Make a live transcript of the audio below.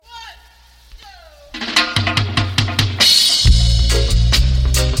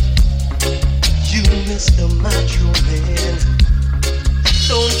Mr. Macho Man.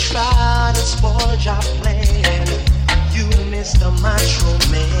 Don't try to spoil your plan. You, Mr. Macho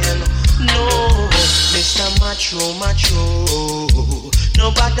Man. No, Mr. Macho.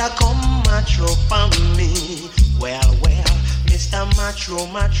 Nobody come macho for me. Well, Mr.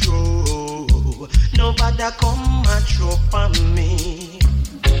 Macho. Nobody come macho for me.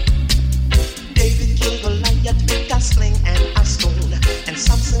 David killed Goliath with a sling and a stone, and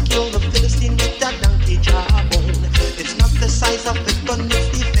Samson killed the Philistine with a donkey jawbone. It's not the size of the gun, it's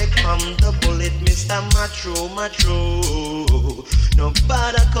the effect from the bullet, Mr. Macho.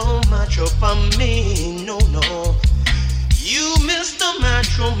 Nobody come macho for me, no. You, Mr.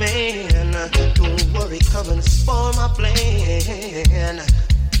 Macho Man, don't worry, come and spoil my plan.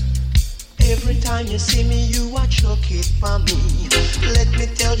 Every time you see me, you are chuck it for me. Let me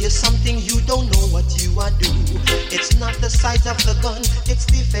tell you something, you don't know what you are doing. It's not the size of the gun, it's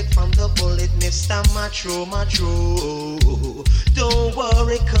the effect from the bullet, Mr. Macho. Don't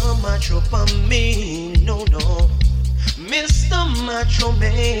worry, come macho for me, no. Mr. Macho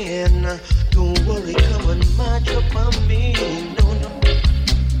Man, don't worry, come and macho for me, no.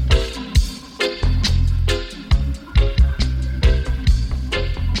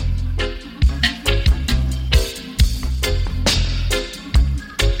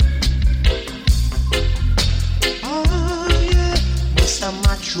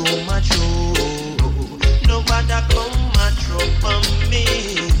 Macho, nobody come macho for me.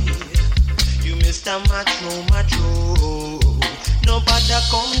 You, Mr. Macho, nobody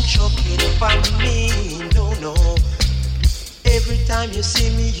come chuck it for me, no. Every time you see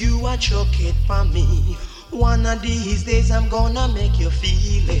me, you are chuck it for me. One of these days I'm gonna make you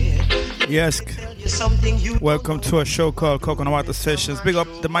feel it. Yes. Welcome to a show called Coconut Water Sessions. Big up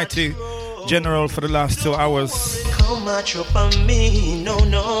the mighty General for the last 2 hours.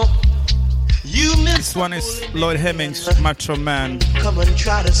 This one is Lloyd Hemmings, Macho Man. Come and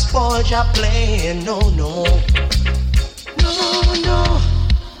try to spoil your plan, no.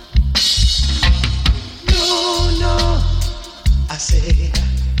 I say,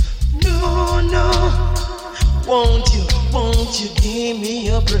 no. Won't you give me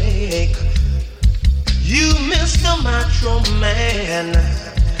a break? You, Mr. Macho Man.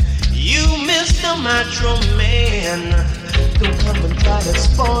 You, Mr. Macho Man, don't come and try to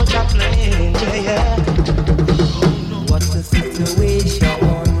spoil your plan, yeah. Oh, no. What's the situation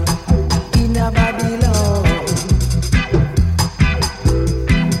in a Babylon?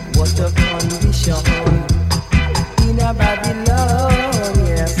 What a condition in a Babylon,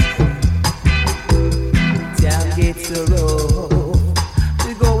 yes. Time gets rough,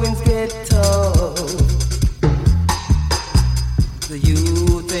 the goings get tough. The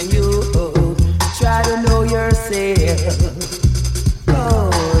youth and you try to know yourself,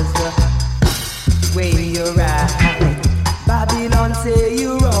 'cause when you're right, Babylon say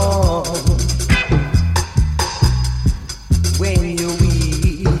you're wrong. When you're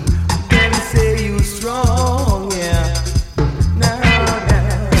weak, them say you strong, yeah. Now,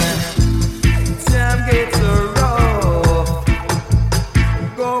 time gets rough,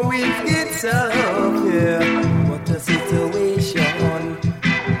 going gets tough, yeah. What a situation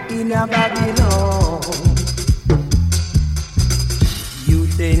in a Babylon.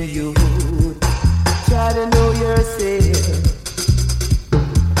 Youth and youth, try to know yourself.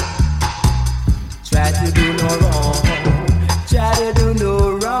 Try to do no wrong. Try to do no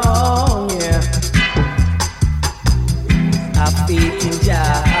wrong, yeah. Have faith in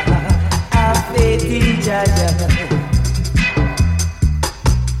Jah. Have faith in Jah.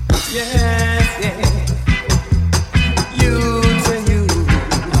 Yes, yeah. Youth and youth,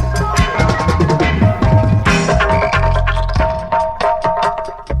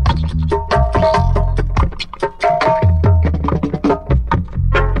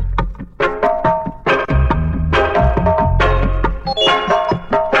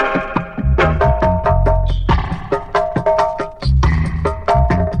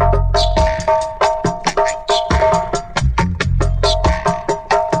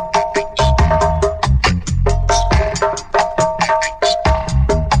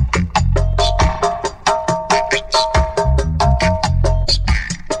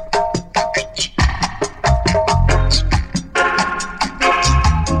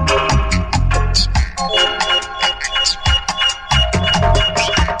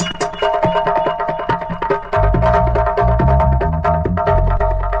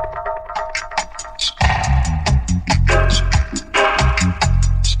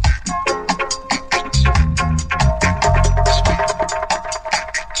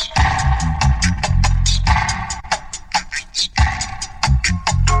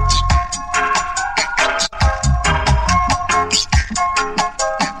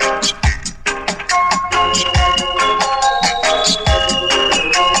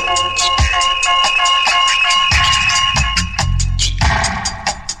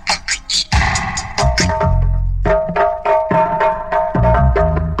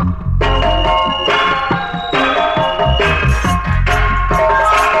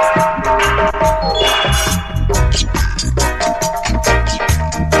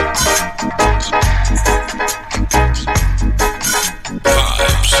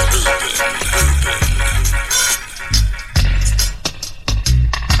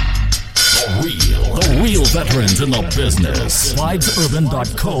 Veterans in the business.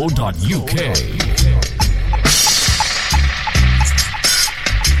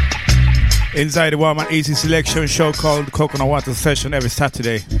 Vibesurban.co.uk. Inside the Warm and Easy selection show called Coconut Water Session every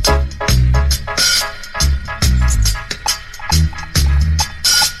Saturday.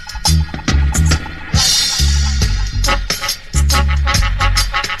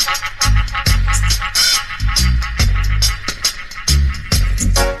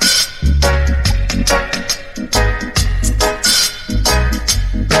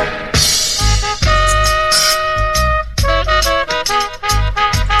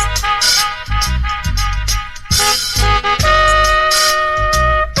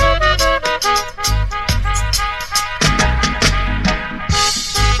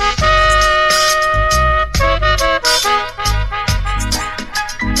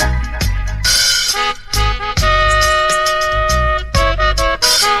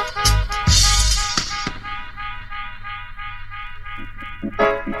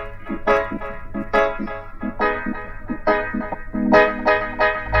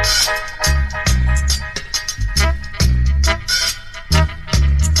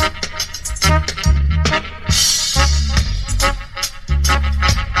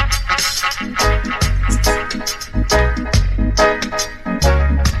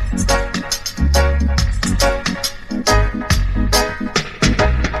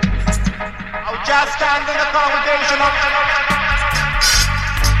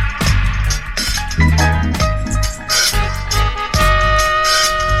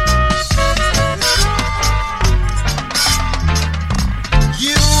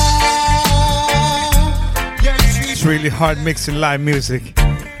 Hard mixing live music,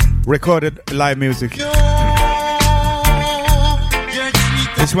 recorded live music.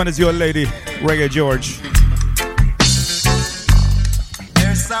 This one is your lady, Reggae George.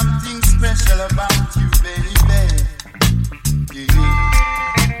 There's something special about you, baby. You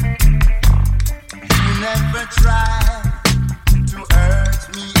never try to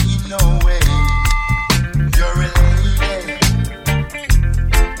hurt me in no way. You're a lady.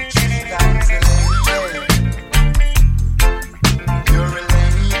 She's like a lady.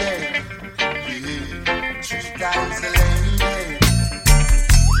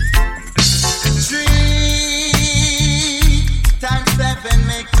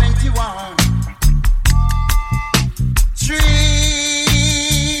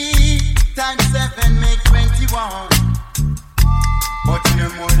 But you're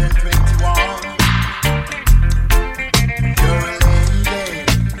more than 21. You're a lady.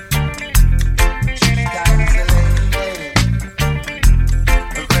 She's a lady.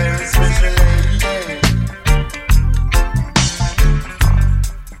 A very special lady.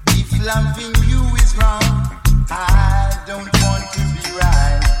 If loving you is wrong, I don't want to be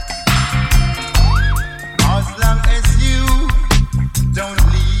right. As long as you don't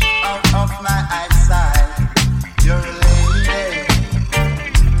leave out of my eyesight. You're a lady,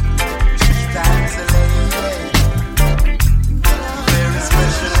 she's a lady, very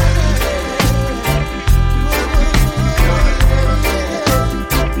special lady.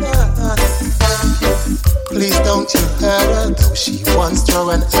 Please don't you hurt her, though she once threw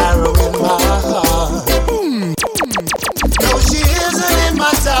an arrow in my heart. No, she isn't in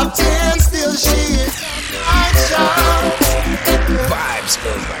my top 10, still she is my child. Vibes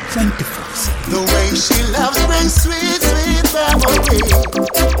Urban 24/7. The way she loves brings sweet, sweet memory.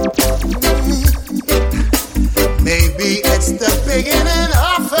 Maybe it's the beginning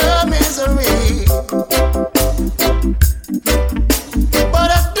of her misery. But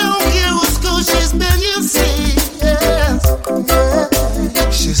I don't care what school she's been, you see. Yes, yeah.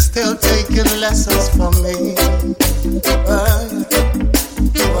 She's still taking lessons from me.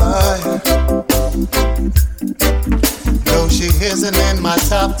 Though she isn't in my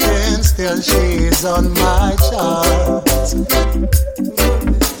top 10, still she's on my charts.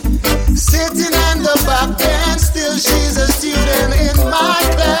 Sitting in the back bench, still she's a student in my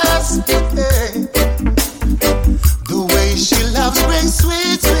class. Hey. The way she loves brings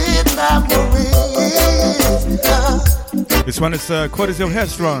sweet, sweet memories. This one is courtesy of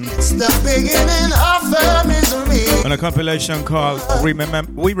Headstrong. It's the beginning of her misery. On a compilation called We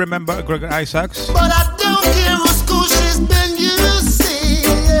Remember Gregory Isaacs. But I don't care what school she's been, you see.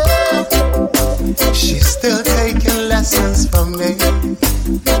 Yeah. She's still taking lessons from me.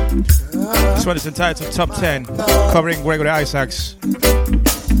 This one is entitled Top 10, covering Gregory Isaacs.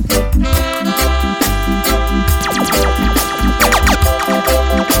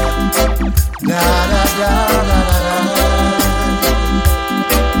 Da, da, da, da, da, da.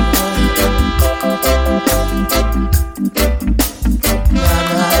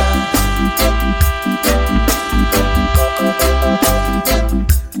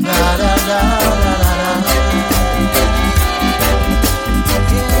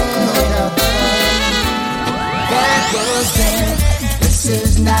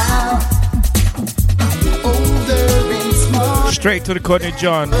 Straight to the Courtney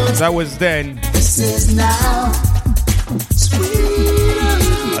John. That was then. This is now.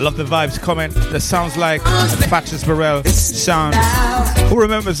 I love the vibes coming. That sounds like the Patches Burrell sound. Who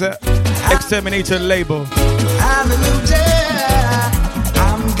remembers the Exterminator label? Hallelujah.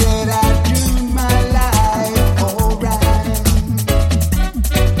 I'm glad I do my life alright.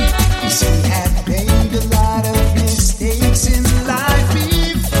 See, I've made a lot of mistakes in life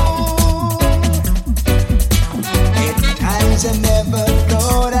before. At times I never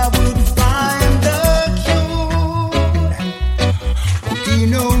thought I would find the cure.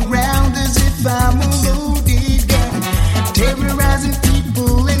 Looking around as if I'm a loaded gun, terrorizing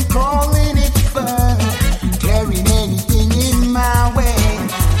people and calling it fun, carrying anything in my way,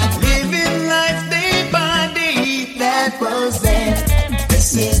 living life day by day. That was then,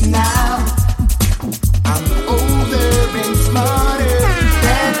 this is now. I'm older and smarter.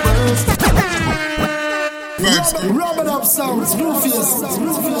 That was rub it up sounds, Rufus.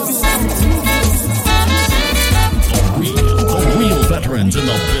 The real veterans in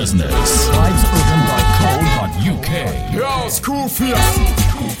the business. VibesUrban.co.uk. Yo, Screwface.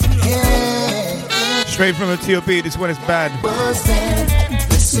 Yeah. Straight from the T.O.B. This one is bad. Was then,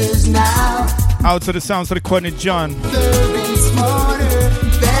 this is now. Out to the sounds of the Courtney John. Older and smarter.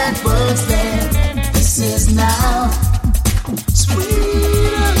 That was then, this is now. Sweeter.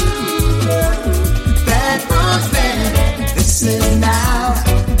 That was then, this is now.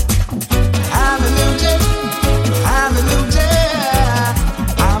 Hallelujah. Hallelujah.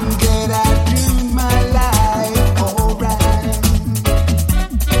 I'm glad I do my life alright.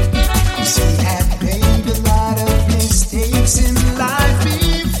 See, I've made a lot of mistakes in life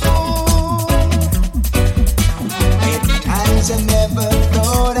before. At times I never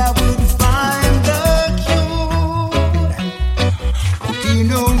thought I would find the cure.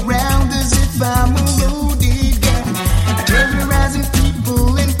 Looking around as if I'm a loaded gun, terrorizing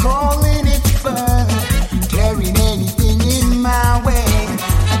people and calling it fun, carrying anything in my way,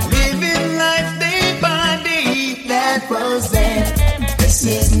 living life day by day. That was then, this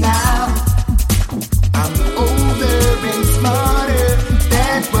is now. I'm older and smarter.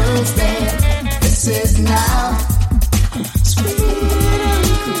 That was then, this is now. Sweeter.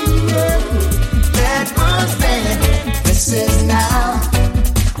 That was then, this is now.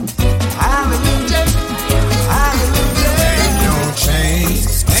 Hallelujah. Hallelujah. Ain't no change.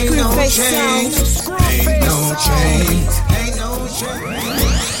 Ain't no change. Ain't no change. Ain't no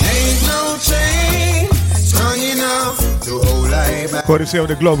change. Ain't no change. Strong enough to hold life back. Courtesy of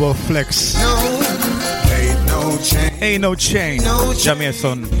the Global Flex. No. Ain't no change. Ain't no chain.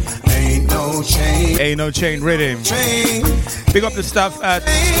 Jamaican. Ain't no change. Ain't no chain rhythm. Change. Pick up the stuff at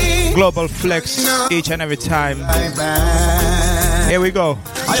Global Flex each and every time. Life back. Here we go.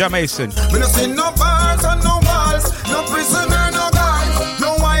 Jamaican. We no see no bars and no walls, no prisoner, no guard,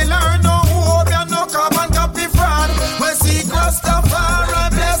 no wailer, no hope, and no carbon copy fraud. We see Rastafari,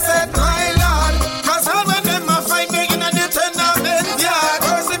 blessed my Lord. 'Cause all when them a find me in a the tenement yard.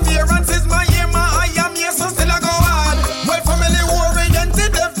 Perseverance is my aim, I am here, so still I go hard. Well, family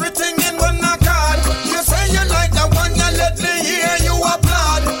oriented, everything in one accord. You say you like the one, you let me hear you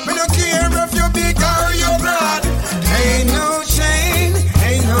applaud. We don't care if you big or you broad. Ain't no chain,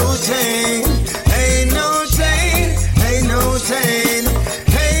 ain't no chain, ain't no chain, ain't no chain,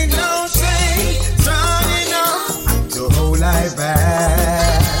 ain't no chain, strong enough to hold life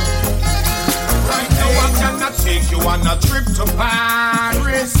back. Right now I cannot take you on a trip to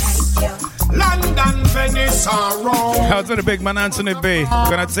Paris, London, Venice, or Rome. Out to the big man Anthony B.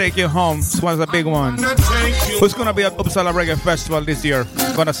 Gonna take you home. This one's a big one. Gonna take you. Who's gonna be at Uppsala Reggae Festival this year?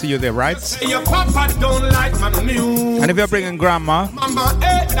 Gonna see you there, right? Your papa don't like my music. And if you're bringing grandma Mama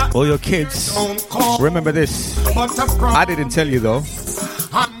ate that or your kids, don't call. remember this. But a I didn't tell you though,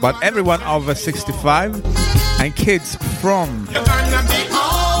 but everyone over 65 and kids from, you're gonna be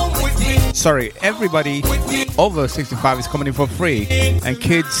home with me. sorry, everybody over 65 is coming in for free, and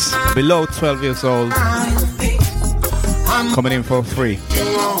kids below 12 years old coming in for free.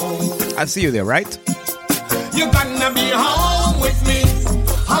 I'll see you there, right? You're gonna be home with me,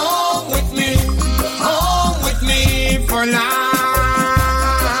 home with me, home with me for life.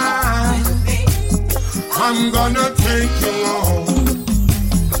 I'm gonna take you home.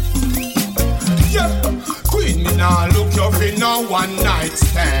 Yeah, Queen, me now look you for no one night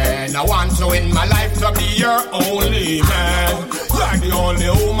stand. I want you in my life to be your only man. You're the only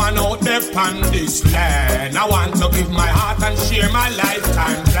woman out there on this land. I want to give my heart and share my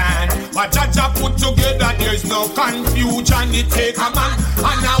lifetime plan. What Jaja put together, there's no confusion. It take a man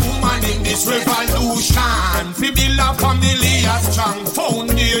and a woman in this revolution. We build a family, a strong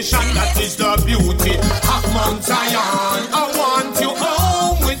foundation. That is the beauty of Mount Zion. I want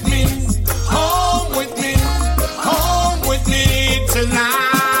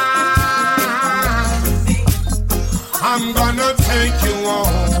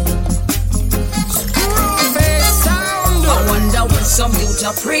with some beauty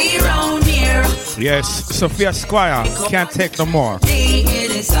free round here. Yes, Sophia Squire can't take no more.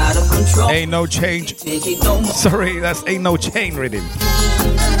 It is out of control. Ain't no change. Sorry, that's ain't no chain rhythm.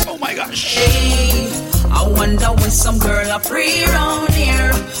 Oh my gosh. Hey, I wonder when some girl are free round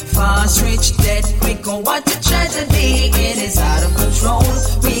here. Fast, rich, dead, quick, oh what a tragedy. It is out of control.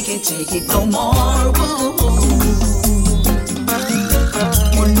 We can't take it no more.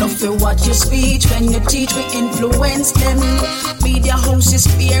 Enough to watch your speech when you teach, we influence them. Media houses,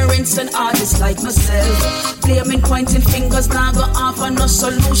 parents and artists like myself. Blaming, pointing fingers, now go offer no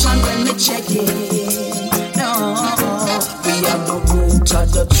solution when we check it. No, we are the root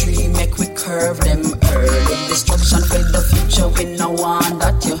of the tree, make we curve them early. Destruction for the future, we no one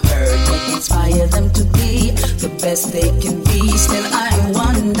that you heard. We inspire them to be the best they can be. Still I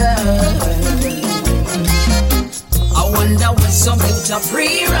wonder when some youth are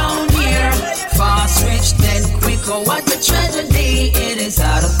free round here. Fast, rich, then quick, oh what a tragedy. It is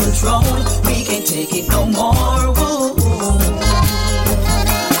out of control, we can't take it no more.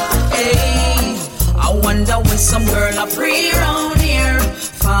 Hey, I wonder when some girl are free round here.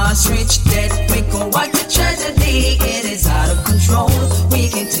 Fast, rich, dead, quick, oh what a tragedy. It is out of control, we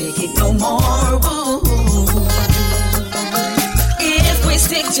can't take it no more. If we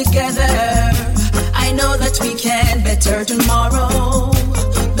stick together, I know that we can better tomorrow.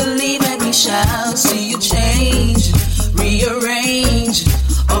 Believe that we shall see a change, rearrange,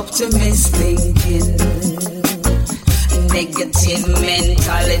 optimist thinking, negative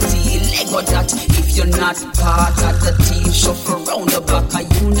mentality. Lego that if you're not part of the team, shuffle around the back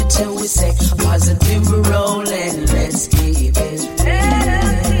of unity. We say positive role and let's keep it.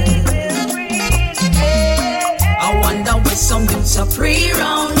 I wonder when some youths are free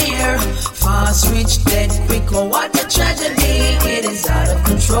round here. Fast, rich, dead, quick, oh what a tragedy. It is out of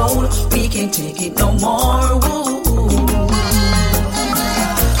control, we can't take it no more.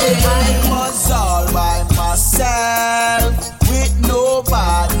 I was all by myself, with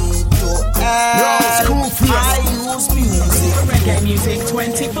nobody to help. I use music. Reggae music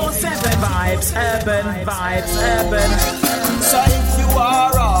 24/7. Vibes, urban. So if you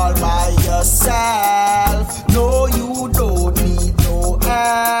are all by yourself, no you don't need no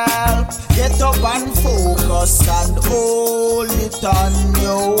help. Get up and focus and hold it on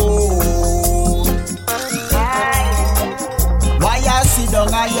your own. Why you sit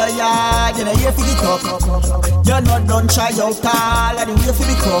down on your yard, you know you feel it up. You're not done try out all of the way for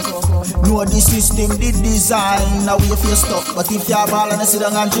the cup. Know the system, the design, now way for your stuff. But if you're ball and you sit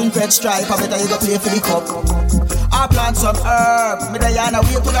down and drink red stripe, I better you go play for the cup. I plant some herb, me the yarn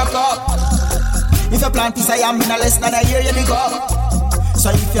away to the cup. If you plant this, I am in a less than a year, you dig up. So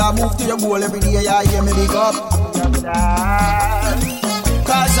if you move to your goal every day, you hear me big up.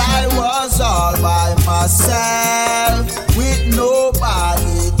 Cause I was all by myself, with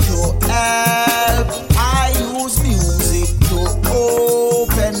nobody to help. I use music to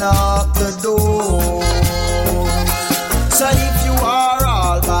open up the door. So if you are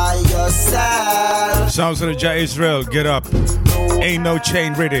all by yourself, Sounds of the Jah Israel, get up. Ain't no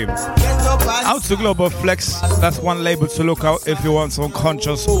chain rhythm. Out to Global Flex, that's one label to look out if you want some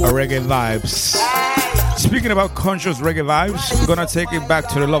conscious reggae vibes. Speaking about conscious reggae vibes, we're gonna take it back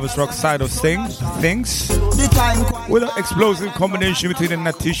to the Lovers Rock side of things with an explosive combination between the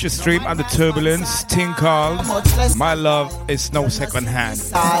Natisha Stream and the Turbulence, thing called My Love Is No Second Hand.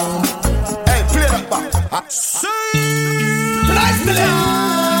 Hey, play that back. Tonight's the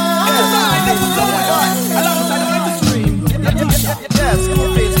yes, cool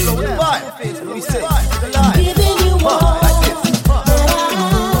face, blow the vibe. We say, giving you all.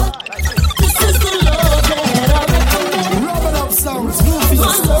 This is the love that I recommend. Rubbing up sounds, my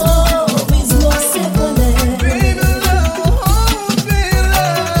love is no second hand. Baby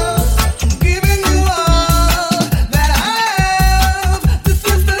love, giving you all that I have. This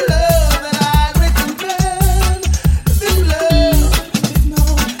is the love that I recommend. This love is no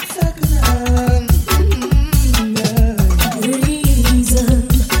second hand.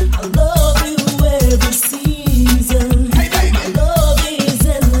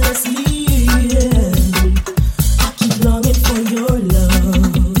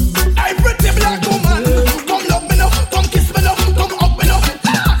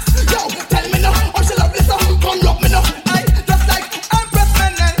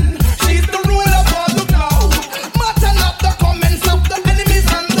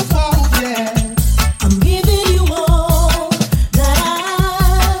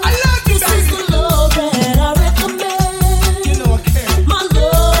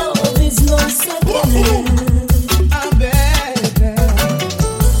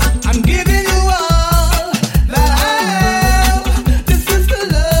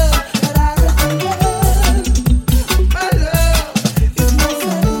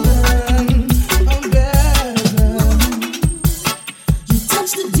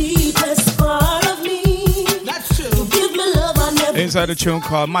 touch the deepest part of me. That's true. You give me love I never Inside the tune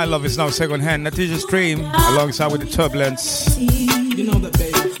called My Love Is Now Second Hand, Natija Stream, alongside with the Turbulence. You know that,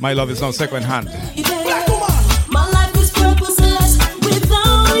 baby. My Love Is Now Second Hand. My life is purposeless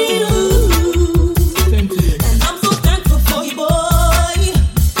without you. Same to you. And I'm so thankful for you, boy.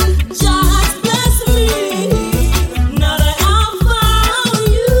 Just bless me. Now that I found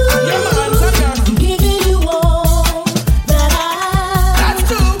you, I'm giving you all that I have. That's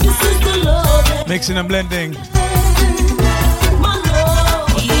true. This is the love that Mixing and blending. my love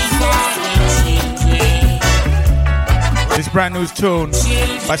This brand new tune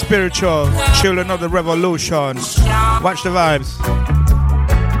by Spiritual, Children of the Revolution. Watch the vibes.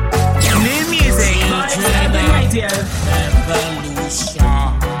 New music. Vibes Urban Radio. Revolution.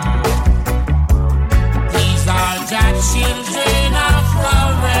 These are the children of the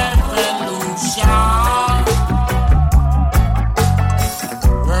revolution,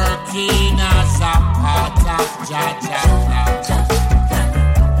 working as a part of Jaja.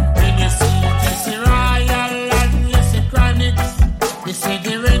 When you see this royal and you see chronics, you see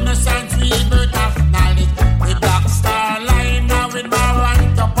the Renaissance rebirth of knowledge. The Black Star Line now with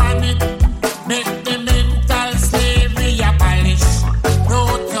Marant upon it. Make the mental slavery abolish.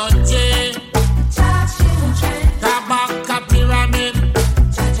 Road to jail, Kabaka pyramid,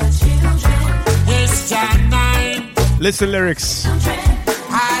 History 9, Listen lyrics.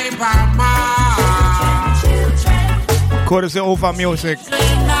 Hyperman. Courtesy Over Music.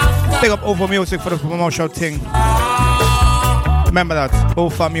 Pick up Over Music for the promotional thing. Remember that.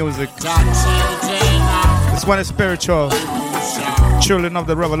 Over Music. This one is Spiritual, Children of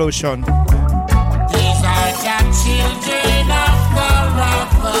the Revolution. These are the children of the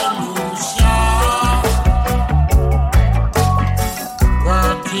revolution,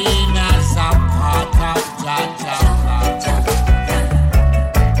 working as a part of Jaja.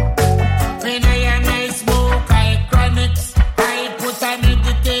 When I smoke, I chronics, I put a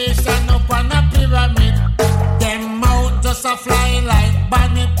meditation up on a pyramid. Them mouth just a fly like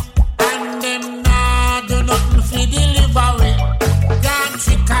bonnet, and them nah do nothing for delivery. Can't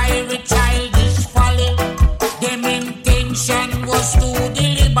trick I with childish folly. Them intention was to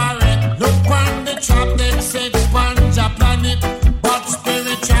deliberate. Look on the trap, them said sponge a planet, but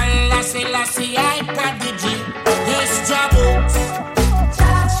spiritual lassie I prodigy. This jabooks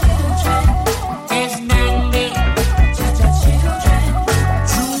is Nandi,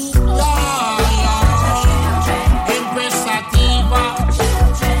 true lawyer, Empress Sativa.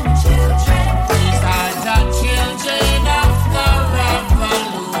 These are the children of the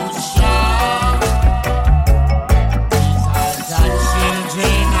revolution. These are the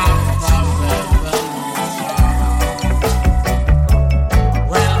children of the revolution.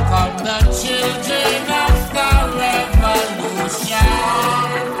 Welcome the children of the revolution.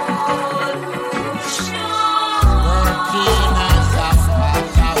 Working as a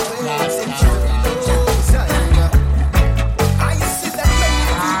part of class. I see that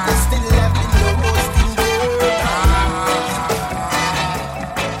many people still living in the hosting world.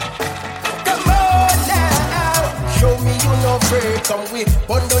 Come on now, show me you no afraid. Come with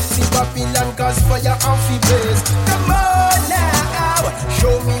bundle see Babylon cause fire off the base. Come on now,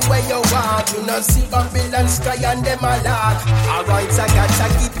 show me where you are. You know see Babylon sky and them a lark. Alright, I got a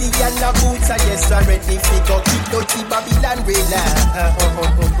kitty and a boots. I yes already figure keep dirty Babylon relax.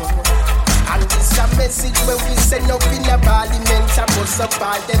 And this a message where we send up in a parliament and bust up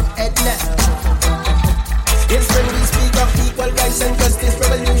all them head now. Yes, when we speak of equal rights and justice,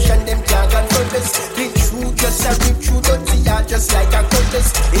 revolution, them can't confront us. The truth just a rip through dirty heart just like a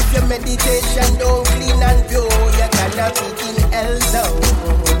cutlass. If your meditation don't clean and pure, you cannot be in hell zone.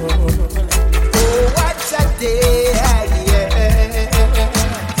 Oh, what a day, yeah.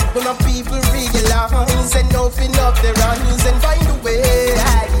 When my people realize and open up their eyes and find a way,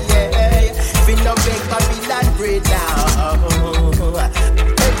 yeah. Fin up big Babylon bread now.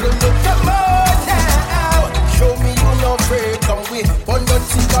 Come on now, show me you no afraid. Come with bundle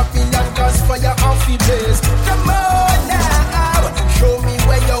see Babylon cause fire off the place. Come on now, show me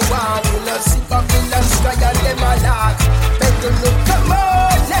where you are. You know see Babylon sky and them a lark. Come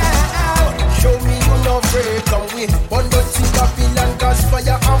on now, show me you no afraid. Come with bundle see Babylon cause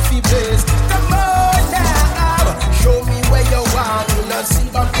fire off the place. Come on now, show me where you are. You know see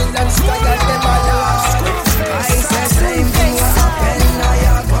Babylon sky and them a lark. I said same thing will happen now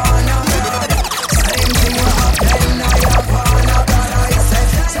you're gonna. Same thing will happen now you're gonna, brother. I said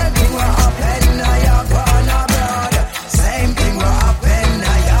same thing will happen now you're gonna, brother. Same thing will happen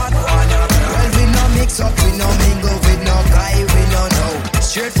now you're gonna. Well, we no mix up, we no mingle with no guy, we no know.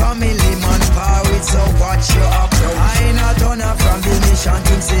 Straight family man power with so watch you up. I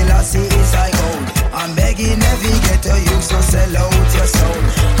chanting Selassie is I gold. I'm begging every ghetto youth to sell out your soul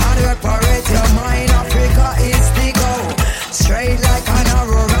and reparate your mind. Africa is the goal. Straight like an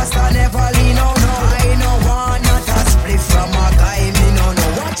arrow, Rasta never lean on. No, I no want not a split from a guy. Me no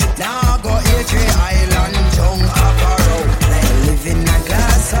watch it now. Go H3 Island, Tongue Aparo. They live in a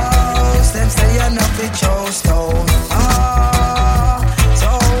glass house. Them say you're not the chose stone.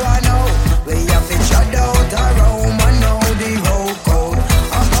 So I know we have to shut out a room. I know the whole code.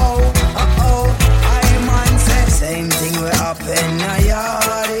 I man say same thing we up in a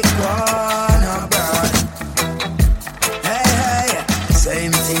yard. It wanna burn. Hey,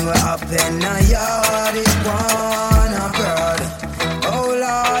 same thing we up in a yard. It wanna burn. Oh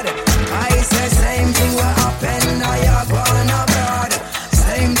Lord, I say same thing we up in a yard. Wanna burn.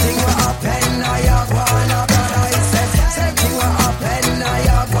 Same thing we up in a yard. Wanna burn. I say same thing we up in a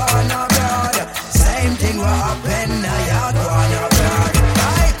yard. Wanna burn. Same thing we up in a yard. Wanna burn.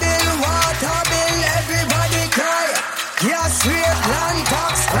 Light bill, water bill, everybody cry. Gas rate, land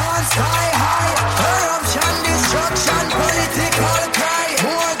tax, land sky high. Corruption, destruction, political cry.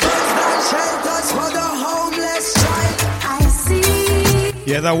 More guns than shelters for the homeless child. I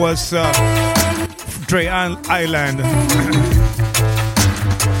see. Yeah, that was Dre Island.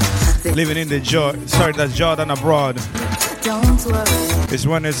 Living in the joy. Sorry, that's Jordan Abroad. Don't worry. This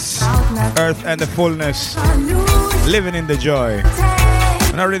one is Earth and the Fullness. Living in the joy.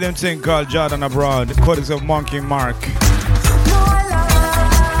 And a rhythm thing called Jordan Abroad. Codex of Monkey Mark.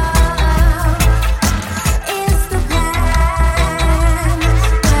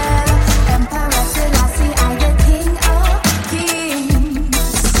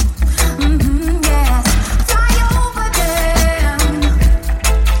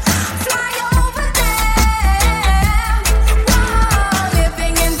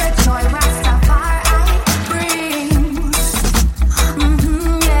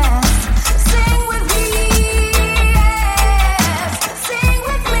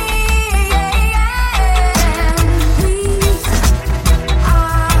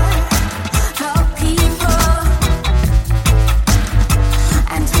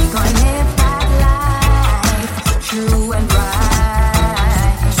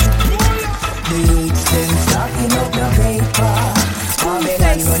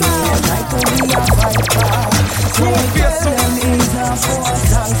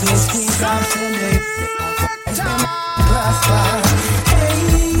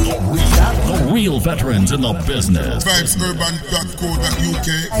 The real veterans in the business. Vibesurban.co.uk.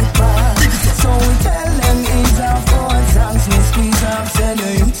 So we tell them it's our fault. Songs we squeeze up, send the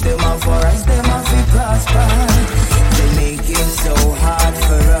youths, them out for us, them out to prosper. They make it so hard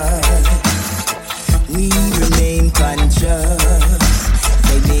for us. We remain conscious.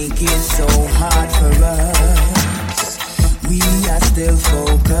 They make it so hard for us. We are still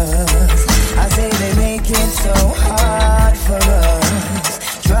focused. I say they make it so hard for us.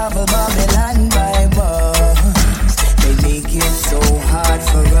 Travel Babylon by bus. They make it so hard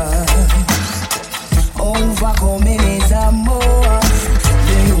for us. Overcoming is a must.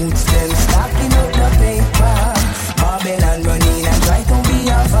 The youths them stacking up the paper. Babylon running and try to be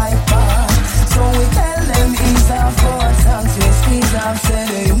a viper. So we tell them it's our fault. Songs we squeeze up, say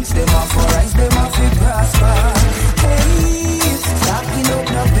the youths them off for rise, them off to prosper. Hey, stacking up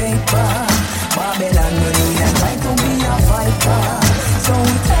the paper. Babylon running and try to be a viper. So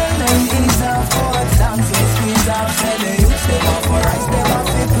we tell them it's our fault. Songs we squeeze up, say the youths them off for rise, them off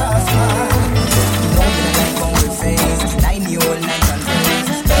to prosper.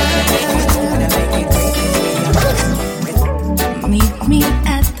 Meet me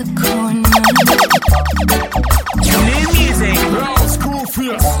at the corner. New music.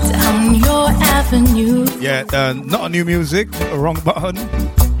 Down your avenue. Yeah, not new music. Wrong button.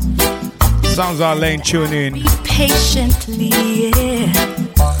 Sounds our lane, tune in. Be patiently, yeah.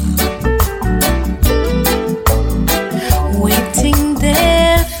 Waiting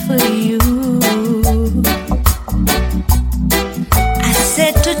there for you. I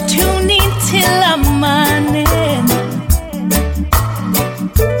said to tune in till I'm morning.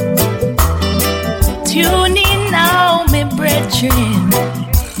 Tune in now, me brethren.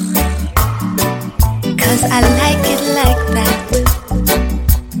 'Cause I like it like that.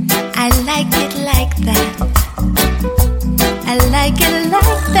 I like it like that. I like it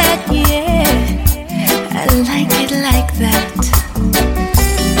like that, yeah. I like it like that.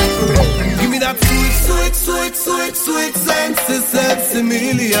 Give me that sweet, sweet, sweet, sweet, sweet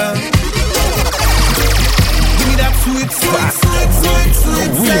sensimilia. Give me that sweet, sweet, sweet, sweet,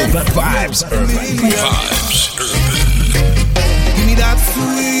 sweet Vibes Urban. Give me that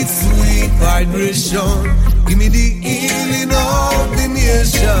sweet, sweet vibration. Give me the healing of the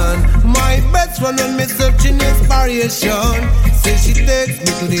woman when me searching inspiration. Say she takes me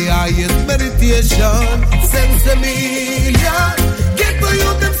to the highest meditation. Sensimilia, get to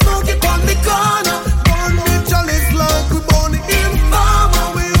you them smoke it on the corner. Burn the chalice like we burn the informer.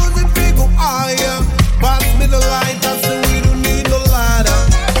 We use it to go higher. Pass me the light, I say we don't need no ladder.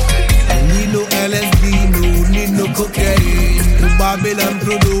 Need no LSD, no need no cocaine. To Babylon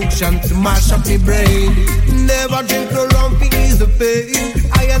production to mash up me brain. Never drink no rum to ease the pain.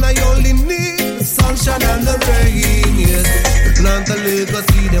 I only need the sunshine and the rain, yes. Plant a little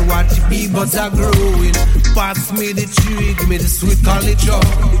seed and watch the bee buds are growing. Pass me the tree, give me the sweet college up.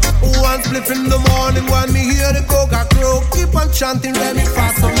 One split in the morning when me hear the coca crow. Keep on chanting, let me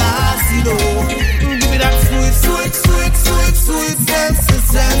fast so last, you know. Give me that sweet, sweet, sweet, sweet, sweet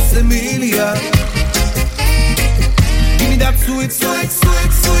sensimilia. Give me that sweet, sweet,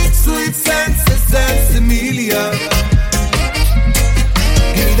 sweet, sweet, sweet sensimilia.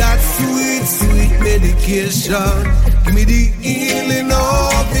 Give me that sweet, sweet medication. Give me the healing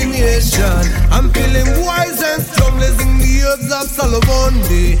of the nation. I'm feeling wise and strong, blessing the herbs of Solomon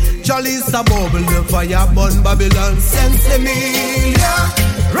Day. Chalice a bubble, the fire burn Babylon. Sensimilia.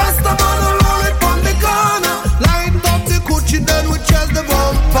 Rastaman roll it on the corner. Light up the coochie, then we chase the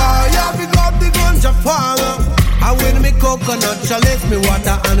vampire. Big up the ganja farmer. I win me coconut, chalice me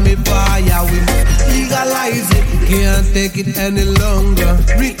water and me fire. We legalize it, can't take it any longer.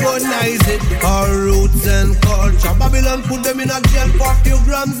 Recognize it, our roots and culture. Babylon put them in a jail for a few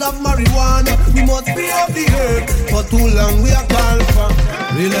grams of marijuana. We must be of the earth, for too long we are called for.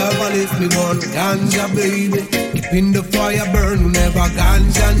 Real herbalist me born, ganja baby. Keeping the fire burn, never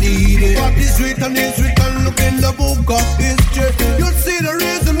ganja needed. What is written, look in the book of history. You'll see the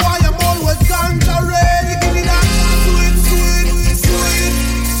reason why I'm always ganja ready. Give me that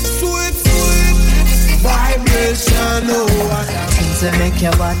vibration, things that make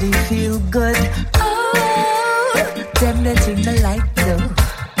your body feel good. Oh, them the things I like though.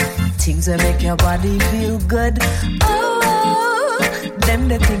 Things that make your body feel good. Oh, them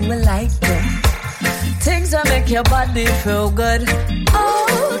the things we like though. Things that make your body feel good.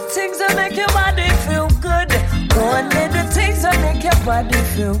 Oh, things that make your body feel good. Only the things that make your body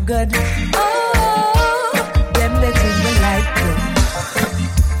feel good. Oh, them the things we like though.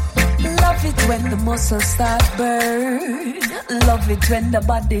 Love it when the muscles start burn. Love it when the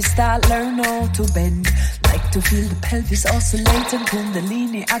body start learn how to bend. Like to feel the pelvis oscillate and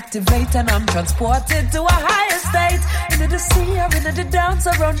kundalini activate, and I'm transported to a higher state. Into the sea or into the dance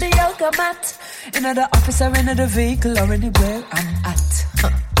around the yoga mat. Into the office or into the vehicle or anywhere I'm at.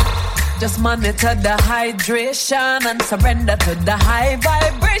 Just monitor the hydration and surrender to the high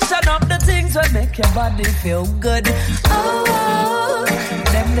vibration of the things that make your body feel good. Oh,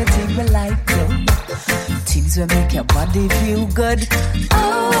 them the things we like though. Things that make your body feel good.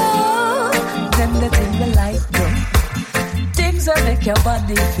 Oh, them the things we like though. Things that make your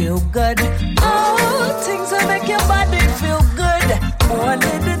body feel good. Oh, things that make your body feel good.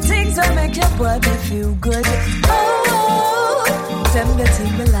 Only the things that make your body feel good. Oh, them the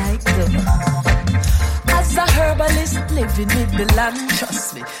things we like though. As a herbalist living in the land,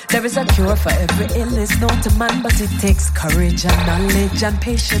 trust me, there is a cure for every illness known to man, but it takes courage and knowledge and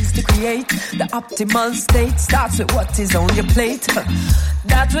patience to create the optimal state. Starts with what is on your plate.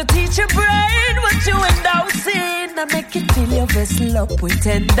 That will teach your brain what you endorse in and make it fill your vessel up with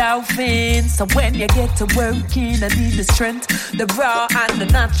endorphins. So when you get to working and need the strength, the raw and the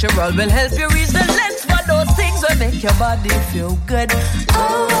natural will help you reach the length for those things will make your body feel good.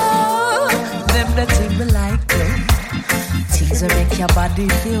 Oh, them the things we like though. Things will make your body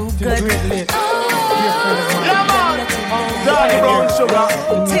feel good. Daddy Brown Sugar.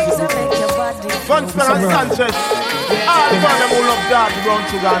 Things will make your body feel Gunsman and Sanchez. All the them who love Daddy Brown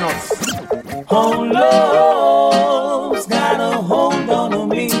Sugar and us. Oh, love's got a hold on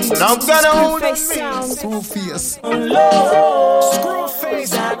me. Love's got a hold on me. Screwface. Oh, love.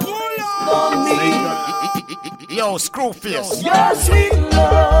 Screwface. On me. Yo, Screwface. Your sweet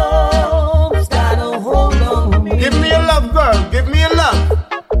love's got a hold on me. Give me a love, girl. Give me a love.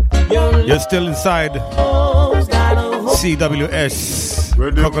 You're still inside CWS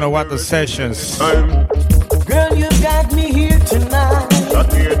Coconut Water Sessions. Girl, you got me here tonight.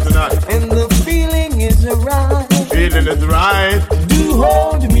 Got me here tonight. And the feeling is right. Feeling is right. Do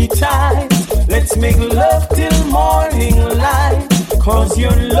hold me tight. Let's make love till morning light. Cause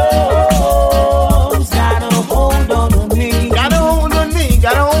your love's got a hold on me. Got a hold on me.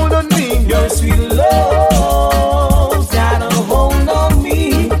 Got a hold on me. Your sweet love's got a hold on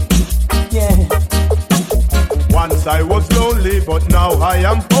me. Yeah. Once I was lonely, but now I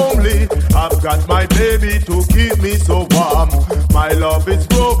am homely. I've I've got my baby to keep me so warm. My love is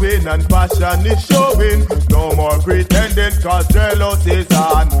growing and passion is showing. No more pretending cause jealousy is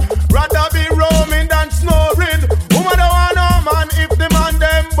on. Rather be roaming than snoring. Woman don't want no man if the man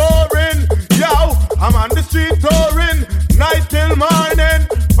them boring. Yo, I'm on the street touring, night till morning.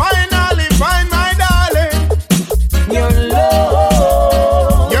 Finally find my darling. Your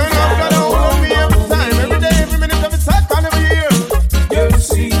love, your love got a hold of me every time, every day, every minute, every second, every year. Your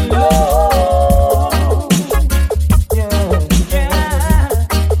sweet love, yeah.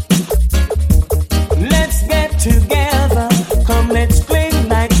 Let's get together, come let's cling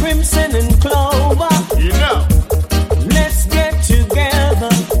like crimson and clover. You know. Let's get together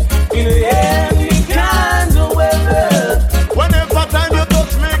in any kind of weather. Whenever time you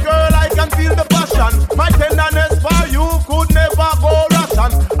touch me, girl, I can feel the passion. My tenderness for you could never go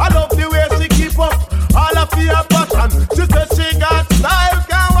Russian. I love the way she keep up all of your pattern. She said she got style,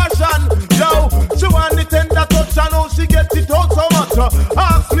 can't wash on. Yo, she want the tender touch and how she get it out so much.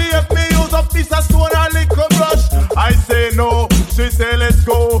 Ask me if me use up piece of stone or liquor brush. I say no, she say let's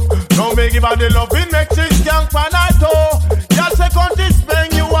go. Don't make it about the loving, make she skank pan her toe. Y'all say country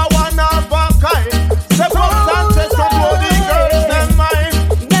Spain, you are one of a kind. Step up Sanchez and blow the girls them mine.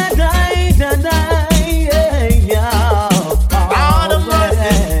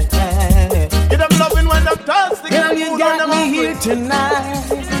 Get them loving when them thirsty. Girl, you got me here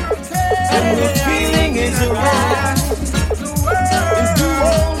tonight, and the feeling is right. It's the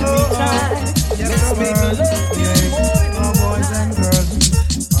only time. Let's make love. Boys and girls,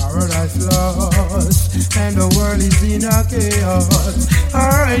 paradise lost, and the world is in a chaos.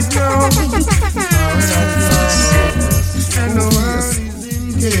 Alright now, paradise lost, and the world is in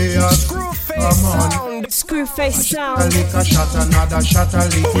chaos. Come on. Screwface sound. A lick a shot, another shot, a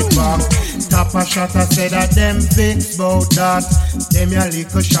lick it back. Tap a shot, I say that them fix bout that. Them ya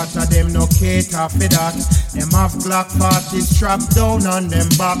lick a shot, them no cater for that. Them have Glock 40 strapped down on them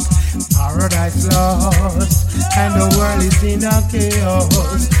back. Paradise lost, and the world is in a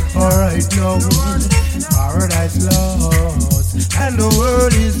chaos. Alright now, paradise lost, and the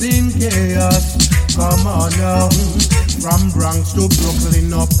world is in chaos. Come on now. From Bronx to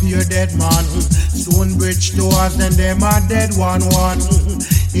Brooklyn, up here dead man. Stonebridge to us, and them a dead one.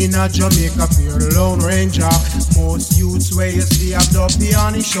 In a Jamaica, pure Lone Ranger. Most youths where you see a dopey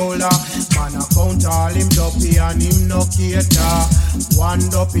on his shoulder. Man, I count all him dopey and him no cater. One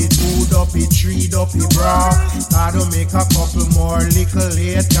dopey, two dopey, three dopey bra. Gotta make a couple more little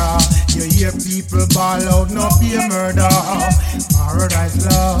later. You hear people ball out, no be a murder. Paradise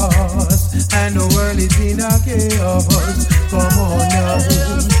lost, and the world is in a chaos. Come on now,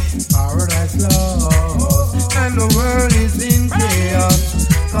 paradise lost, and the world is in chaos.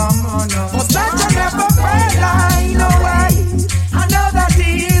 Come on now. For such a never fail line away. I know that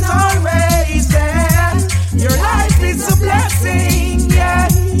he is always there. Your life is a blessing, yeah.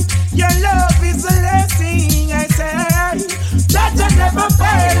 Your love is a blessing, I say. Such a never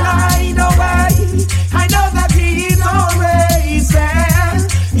fail line away. I know that he is always there.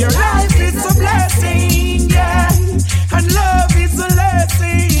 Your life is a blessing, yeah. And love is a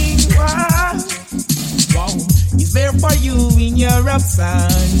blessing, wow. He's there for you in your ups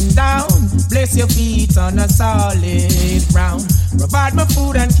and downs. Bless your feet on a solid ground. Provide my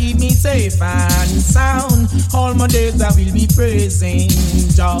food and keep me safe and sound. All my days I will be praising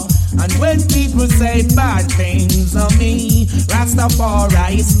Jah. And when people say bad things of me,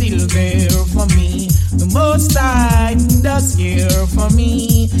 Rastafari is still there for me. The Most High does care for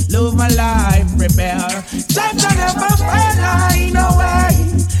me. Love my life, prepare. Just never fail, I know way.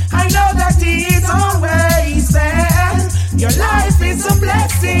 I know that He is always there. Your life is a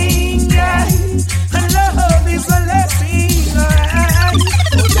blessing, yeah. And love is a blessing, yeah.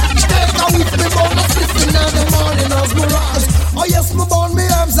 Take a whiff, me born a fifth in the morning of mirage. Oh yes, me born me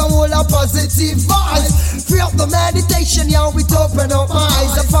arms and all a positive vibes. Free up the meditation, yeah, we open up my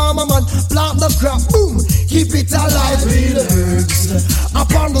eyes. A farmer man, plant the crop, boom, keep it alive. Real herbs,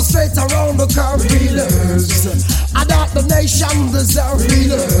 upon the straight around the curve. Real herbs, I thought the nation deserve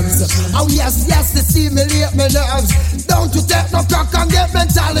real herbs. Oh yes, yes, they stimulate my nerves. Don't you take no crack and get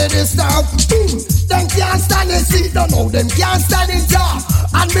mentality starved. Boom, them can't stand it, see, don't know them can't stand it, yeah.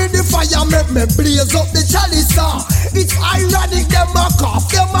 And me the fire make me blaze up the chalice star. It's ironic, them a cough,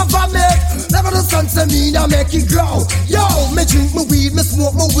 them a vomit. Never the sun to me, I make it grow. Yo, me drink my weed, me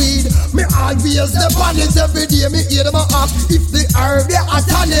smoke my weed. Me always the bonnet every day, me hear them a off. If the herb, they are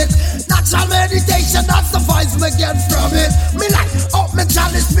tonic. Natural meditation, that's the vibes me get from it. Me like up me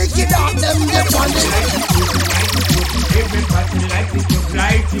chalice, make it out, them get on it. Everybody like it.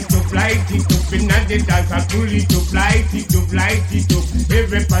 light it up, light it up. In the dance, I pull it up, light it up, light it up.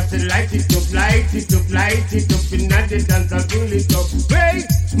 Every person light it up, light it up, light it up. In the dance, I pull it up. Hey,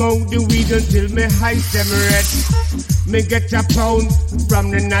 smoke the weed until me eyes them red. Me get a pound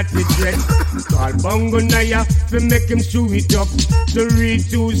from the natty dread. Call Bongo Naya to make him chew it up. So read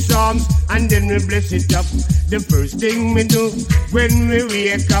 2 Psalms and then we bless it up. The first thing me do when we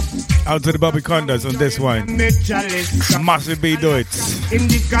wake up. Out to the Bobby Condas on this one. Massive B do it.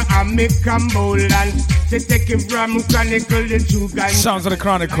 Indica and me Cambolan. They take it from Chronicle the 2 guys. Sounds of the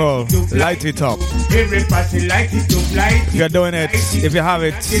Chronicle. Light it up. Every person light it up, light it up. If you're doing it, if you have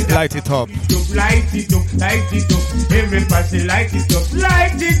it, light it up. Light it up, light it up. Every person light it up,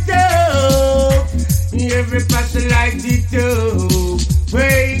 light it up. Every person light it up.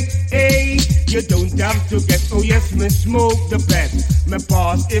 Wait, hey, you don't have to get. Oh yes, me smoke the best. Me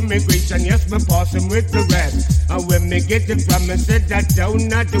pass immigration, yes, me pass him with the rest. And when me get it from, me said that down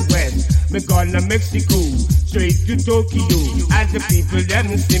at the west. Me gone to Mexico, straight to Tokyo. As the people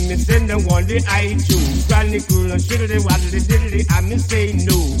them see me, send them one the iTunes. Chronicle and shiddly waddly diddly, and me say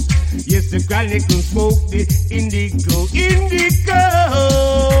no. Yes, the Chronicle smoke the indigo, indigo,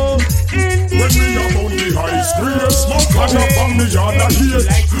 indigo. When we are on the high street, smoke on the family yard of hate.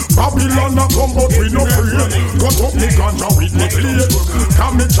 Babylon a come but we no afraid. Cut up the ganja with me plate.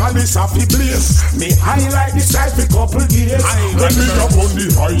 Come me chalice off the place. Me highlight the side for couple days. When we are on the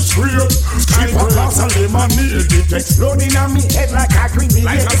high street, keep a glass of lemonade. It exploding on me head like a grenade.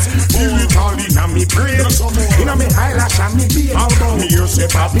 Feel it all in on me brain. In on me eyelash and me beard. Me hear say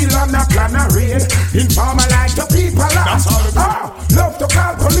Babylon a plan a raid. Informer like the people lot. Love to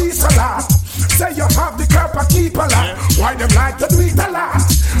call police a lot. Say you have the crap a keep a lot. Why them like to do it a lot?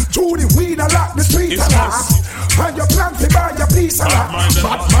 Chew the weed a lot, the street a lot. And you plan to buy your piece a lot.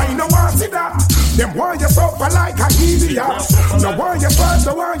 But mine no want see that. Them want you suffer like a idiot. No want you first,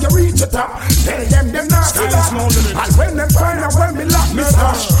 no want you reach the top. Tell them not see that. And when them find out when me lock me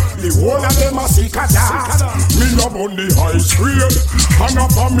stash, the whole of them a seek a dance. Me love on the high street. And a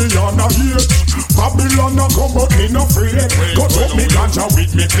family on a hate. Babylon a come but me no afraid. Cut up me ganja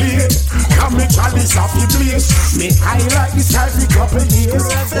with me plate. And me chalice off the place. Me highlight this every couple years.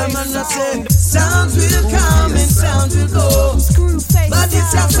 Sounds will come and sounds will go, but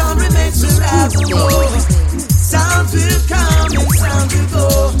it's your sound remains forevermore. Sounds will come and sounds will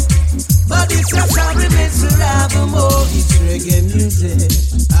go, but it's your sound remains forevermore. It's reggae music,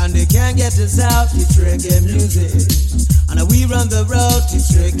 and they can't get us out. It's reggae music, and we run the road.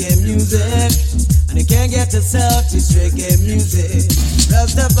 It's reggae music, and they can't get us out. It's reggae music.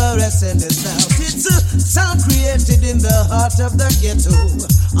 Rastafari send us out. It's a sound created in the heart of the ghetto.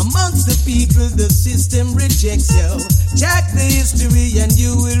 Amongst the people, the system rejects you. Check the history and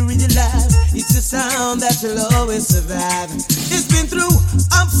you will realize it's a sound that will always survive. It's been through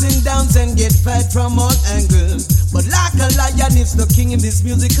ups and downs and get fight from all angles. But like a lion, it's the king in this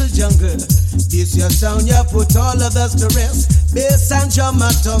musical jungle. This your sound, you put all others to rest. Bass and drum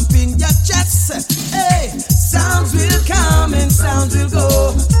a thump in your chest. Hey, sounds will come and sounds will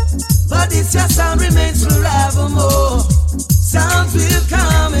go, but it's your sound remains forevermore. Sounds will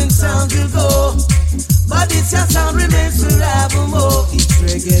come and sounds will go, but it's your sound remains forevermore. It's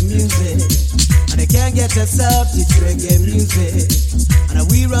reggae music, and they can't get us out. It's reggae music, and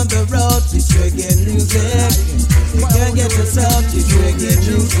we run the road. It's reggae music. They can't get us out. It's reggae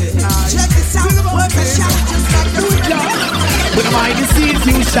music. Check this out. Work a shot just like the when I buy the seeds,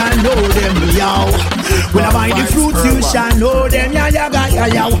 you shall know them, yow. When I buy the fruits, you shall know them,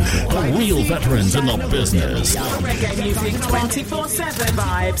 yow. Real veterans in the business. Reggae music 24/7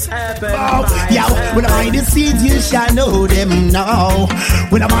 vibes, urban vibes. Yow, when I buy the seeds, you shall know them now.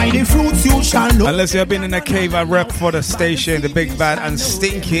 When I buy the fruits, you shall know. Unless you've been in a cave, I rep for the station, the Big Bad and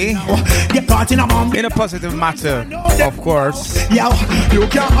Stinky. Get caught in a positive matter, of course. Yow, you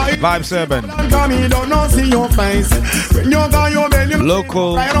can't hide. Vibes Urban. Don't know see your face. When you got your belly,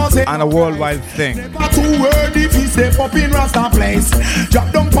 local and a worldwide thing. Too word if he step up in Rasta place.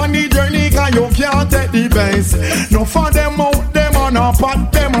 Drop down on the journey, cause you can't take the base. No for them out, them on a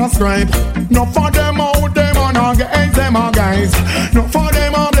pot, them a scrape. No for them out, them on a guys, them a guys. No for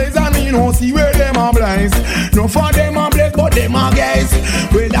them a blaze, and me no see where them a blaze. No for them a blaze, but them a guys.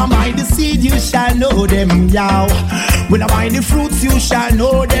 When I buy the seed, you shall know them, yow. When I buy the fruits, you shall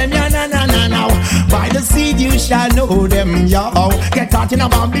know them, ya na na na now. Buy the seed, you shall know them, yow. Get out in a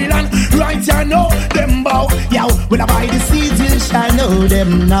Babylon, right you know them bow, yow. When I buy the seeds, you shall know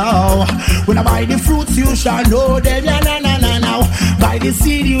them now. When I buy the fruits, you shall know them, ya na na na now. Buy the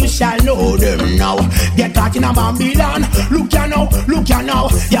seed, you shall know them now. Get out in a Babylon, look ya now,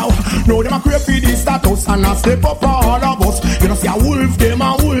 yow. Know them a crave for this, that house and I step up for all of us. You know see a wolf them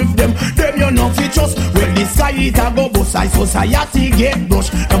and wolf them. Them you know fit trust. When the sky it a go bust, I society get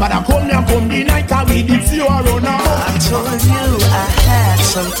brush. No matter come here come the night, cause we did see you around now. I told you I had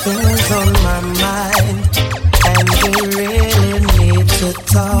some things on my mind, and we really need to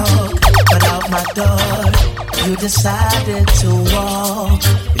talk. But out my door, you decided to walk.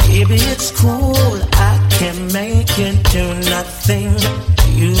 Baby, it's cool, I can make you do nothing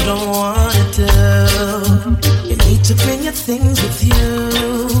you don't wanna do. You need to bring your things with you,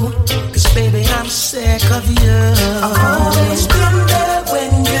 cause baby, I'm sick of you. I've always been there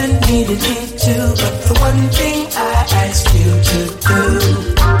when you needed me to, but the one thing I asked you to do,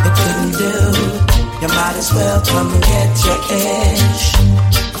 you couldn't do. You might as well come and get your ish.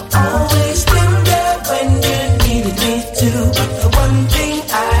 I've always been there when you needed me to, but the one thing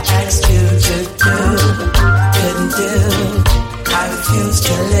I asked you to do, couldn't do. I refuse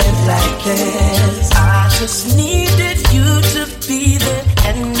to live like this. I just needed you to be there,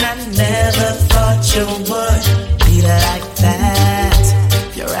 and I never thought you would be like that.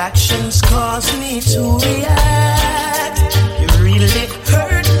 Your actions caused me to react. You really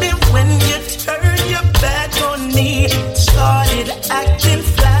hurt me when you turned your back on me, started acting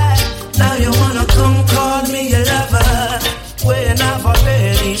flat. Now you wanna come call me your lover, when I've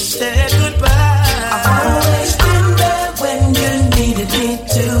already said goodbye. I've always been there when you needed me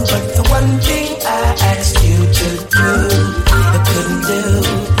to, but the one thing I asked you to do, you couldn't do.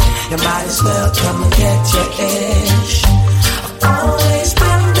 You might as well come and get your ish. I've always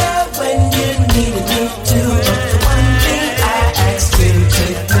been there when you needed me to, but the one thing I asked you to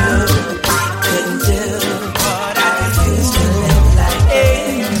do, couldn't do. But I refuse to live like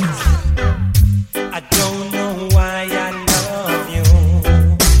this. I don't know why I love you,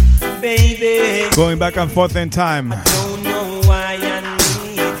 baby. Going back and forth in time. I don't know why I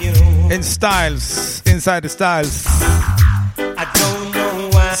need you. In styles, inside the styles. I don't know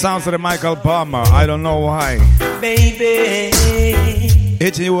why. Sounds of the Michael Palmer. I don't know why. Baby,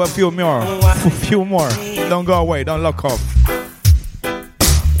 hitting you a few more. Don't go away. Don't look up.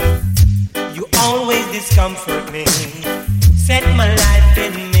 You always discomfort me. Set my life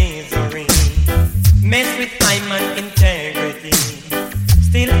in misery. Mess with time and integrity.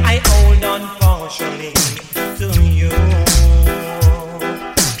 Still I hold on partially to you.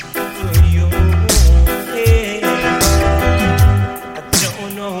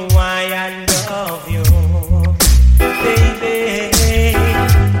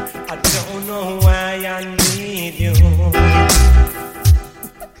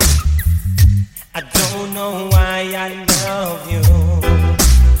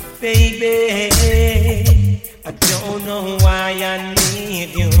 Baby, I don't know why I need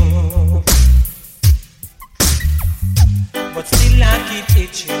you, but still I keep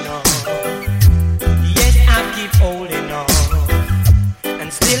itching on. Yes, I keep holding on,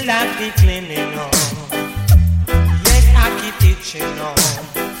 and still I keep clinging on. Yes, I keep itching on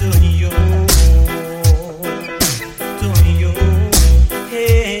to you,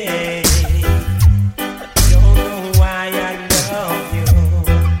 hey.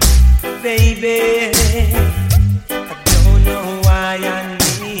 Baby, I don't know why I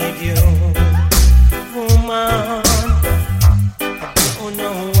need you, woman. I don't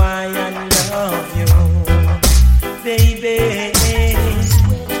know why I love you, baby.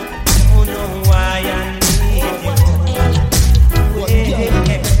 I don't know why I need you.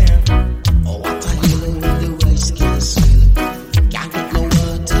 Oh, what a yellow when the rice can't swell. Can't get no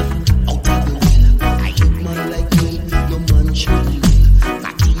water out of the well. I hit man like me, no man should you.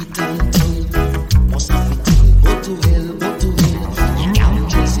 Not eat and go to hell, you can't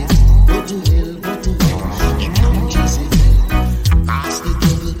chase it. Go to hell, you can't chase it. Ask the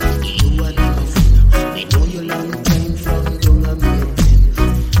devil, you are the friend. We know you long time from young and maiden.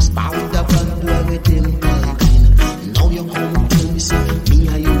 Spound up and boy with them piping. Now you come tell me, say, me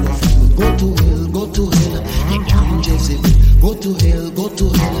and you are friend. Go to hell, you can't chase it. Go to hell,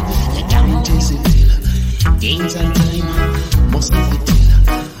 you can't chase it. Gains and time, must have it.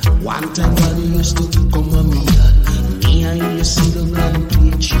 One time when you used to come on me. Me and you sit down and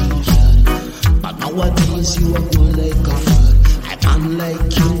play children. But nowadays you are going like a fraud. A man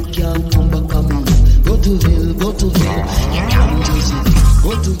like you can't come back on me. Go to hell, you can't chase it.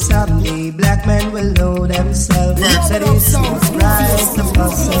 Go to someday black men will know themselves. So this is right, the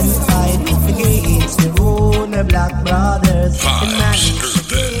fuss and fight against the own black brothers. And manage to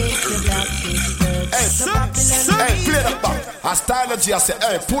take the black sisters. Hey, play that back. A stylogy, I say,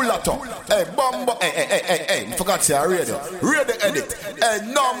 hey, pull that up. Hey, bumbo, hey, forgot to say radio. Radio edit. Hey,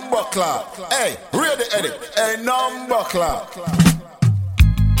 number clock. Hey, radio edit. Hey, number clock.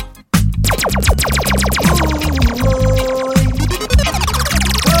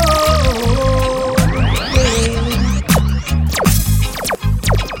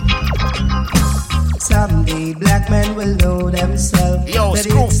 But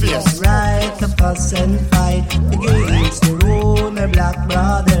it's not right to fuss and fight against your own black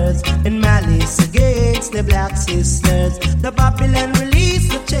brothers and malice against the black sisters. The Babylon release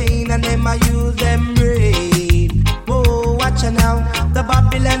the chain and them I use them brain. Whoa, watch out now. The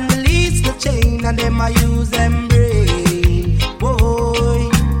Babylon release the chain and them I use them brain. Whoa,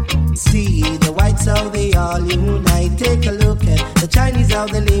 see the whites how they all unite. Take a look at the Chinese how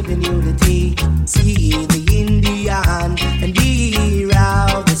they live in unity. See the Indian and the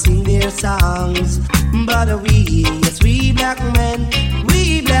how they sing their songs. But we, yes we black men,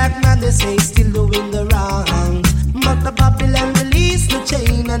 they say still doing the wrong. But the Babylon release the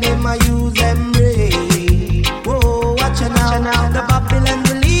chain and them I use them brain. Whoa, watch out now. The Babylon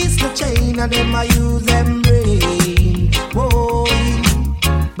release the chain and them I use them brain. Whoa,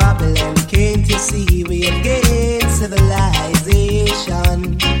 Babylon can't you see we against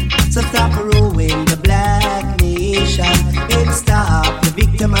civilization. So stop ruining the black nation and stop the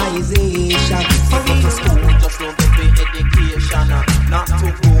victimization. For we school just don't get the education, not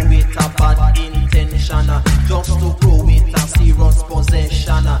to grow with a bad intention, just to grow with a serious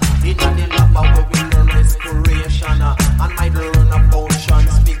possession. In the lab where we learn respiration and might learn about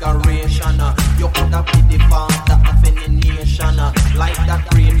transfiguration. You could have been the father of any nation, like that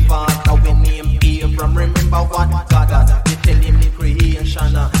great father we named Abraham. Remember what God they tell him the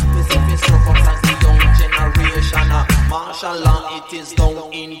creation. This if it's circumcised the young generation. Martial law it is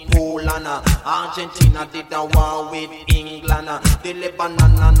down in Poland. Argentina did a war with England. The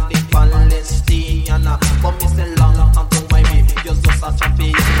Lebanon and the Palestinian. But me say long time to why we just a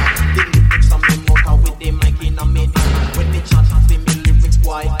champion. The lyrics of me motor with the mic in a minute. When they chat to me lyrics,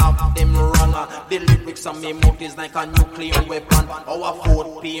 why have them wrong? The lyrics of me mouth is like a nuclear weapon. Our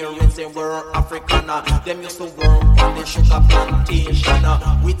fourth parents they were African. Them used to work on the sugar plantation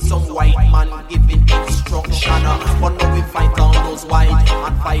with some white man giving instruction. But now we fight on those white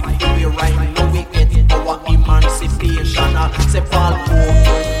and fight to be right. Now we get our emancipation. Say Paul Pope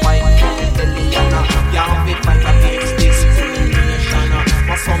fight rebellion. Can't be fight against discrimination.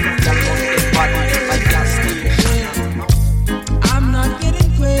 For some that don't get body like gas station. I'm not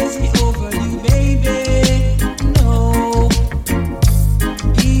getting crazy over you, baby. No.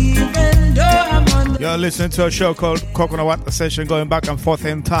 Even though I'm on the You're listening to a show called Coconut Water Session, going back and forth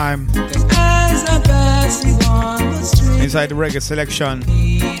in time. Inside the reggae selection.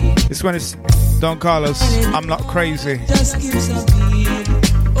 This one is Don't Call Us, I'm Not Crazy. Just gives a beat.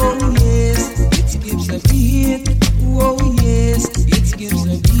 Oh yes, it gives a beat. Oh yes, it gives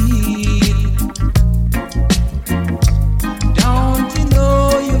a beat. Don't you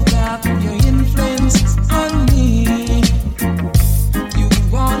know you've got your influence on me? You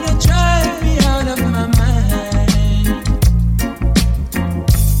wanna drive me out of my mind.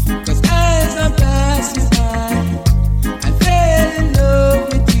 'Cause as I pass you by, I fell in love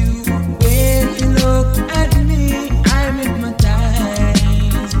with you. When you look at me, I'm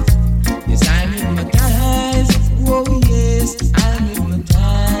hypnotized. Yes, I'm hypnotized. Oh yes, I'm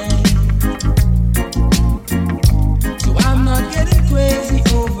hypnotized. So I'm not getting crazy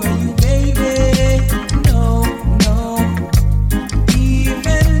over you, baby. No, no.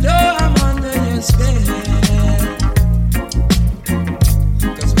 Even though I'm under your spell.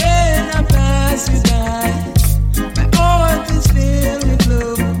 'Cause when I pass you by, my heart is filled with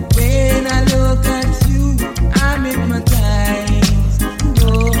love. When I look at you, I'm hypnotized.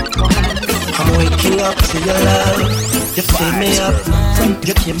 I'm waking up to your love. You fill me up.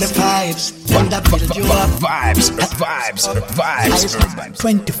 You give me vibes. One that build you up. Vibes.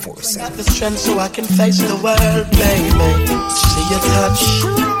 24/7. Got the strength so I can face the world, baby. See your touch,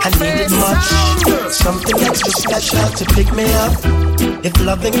 I need it much. Something extra special to pick me up. If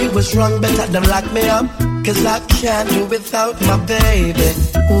loving you was wrong, better than lock me up. 'Cause I can't do without my baby.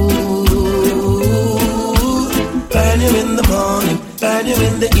 Ooh, burn you in the morning, burn you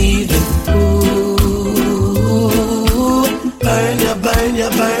in the evening. Ooh, burn you, burn you,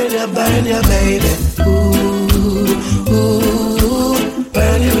 burn you, burn you, baby. Ooh,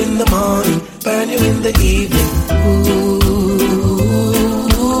 burn you in the morning, burn you in the evening. Ooh,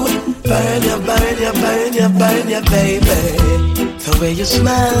 burn you, burn you, burn you, burn you, baby. The way you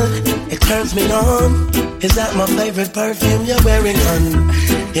smell, it turns me on. Is that my favorite perfume you're wearing on?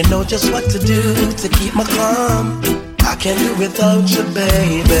 You know just what to do to keep my calm. I can't do without you,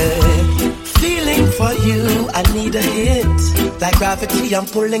 baby. Feeling for you, I need a hit. Like gravity, I'm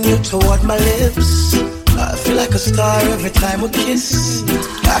pulling you toward my lips. I feel like a star every time we kiss.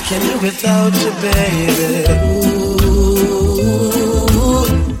 I can't do without you, baby. Ooh,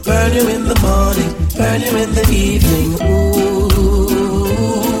 burn you in the morning, burn you in the evening. Ooh,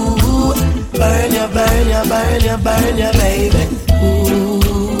 burn you, burn you, burn you, burn you, baby. Ooh,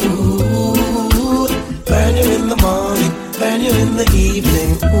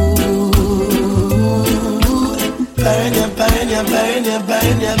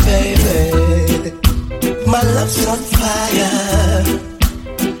 heart's on fire,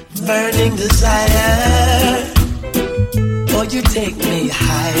 burning desire. Oh, you take me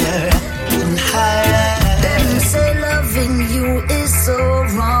higher and higher. Them say loving you is so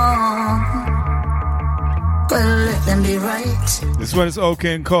wrong. Well, let them be right. This one is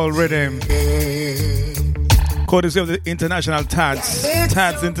okay and called Rhythm. Courtesy of the International Tads.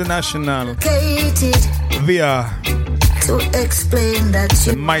 Tads International. Via to explain that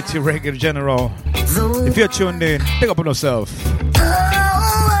the mighty reggae general. If you're tuned in, pick up on yourself.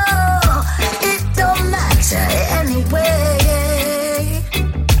 It don't matter anyway.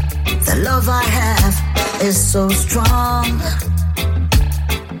 The love I have is so strong.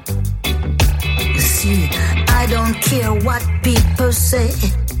 You see, I don't care what people say.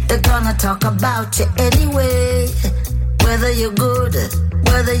 They're gonna talk about you anyway. Whether you're good,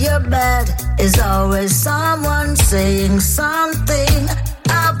 whether you're bad, is always someone saying something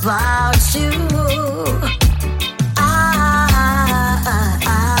about you.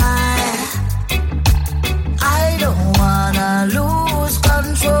 I don't wanna lose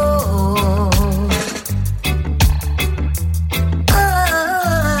control.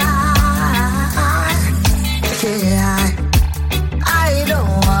 I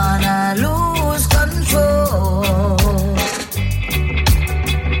don't wanna lose control.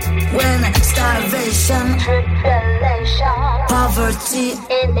 When starvation, tribulation, poverty,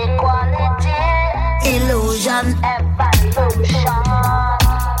 inequality, illusion, evolution,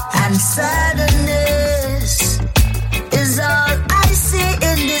 and sadness is all I see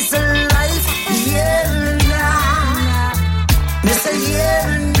in this life. Yeah, now, Mr. Yeah,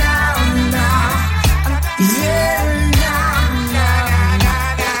 now, yeah, now.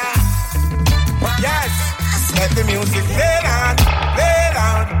 Yes, let the music play loud, play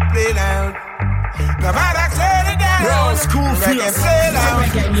loud, play loud. No matter turn it down. Rose Cool Reggae play loud,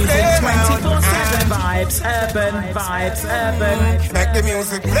 Reggae music play 24/7 vibes, urban vibes, urban. Make the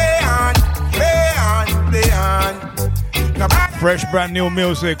music play on, play on, play on. No matter Fresh brand new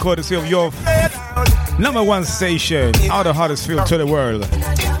music courtesy of your #1 station. All the hottest field to the world.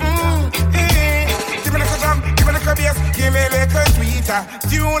 give me a little drum, give me a little bass, give me a little sweeter.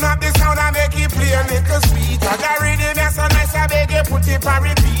 Tune up the sound and make it play a little sweeter. The rhythm is so nice, I beg you put it on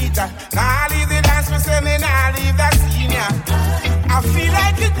repeat. Now leave the dance, me say me now leave that scene. I feel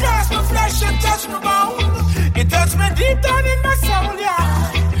like it touch my flesh and touch my bone. It touch me deep down in my soul,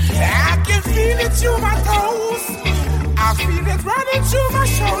 yeah. I can feel it through my toes. I feel it running through my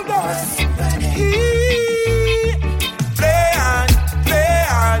shoulders. Play on, play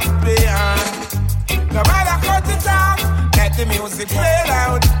on, play on. No matter cut it off, let the music play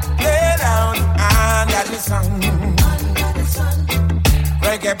loud, and that the song.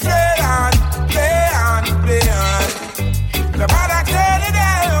 Reggae play on, play on, play on. No matter turn it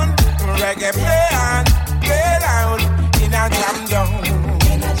down, reggae play on, play loud, in a jam down.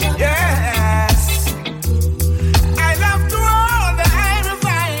 Yes, I love to all the iron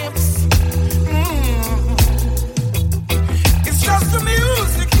vibes. It's just the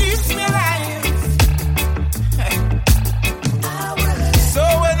music keeps me alive. So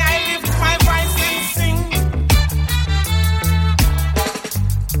when I lift my voice and sing,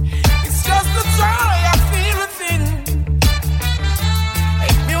 it's just the joy I feel within.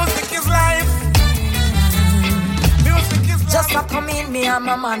 Music is life. Music is life. Just a come in, me and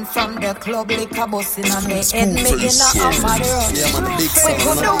my man from the club, liquor busting and me head me in a hammer. We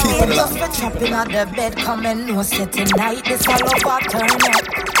could do it just for chopping at the bed, come and no say tonight this all over turn up.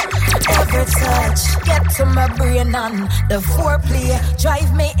 Every touch get to my brain and the foreplay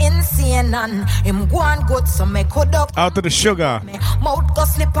drive me insane and him go on good so me could up. Out to the sugar. Mouth go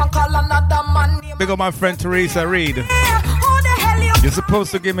slip and call another man. Big up my friend Teresa Reed. Who the hell you You're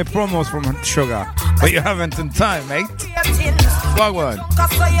supposed to give me promos from Sugar, but you haven't in time, mate. What one?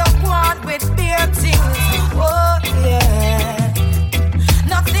 Cause you want with beer things. Oh yeah.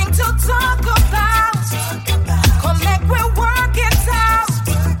 Nothing to talk about. Come make we work it out.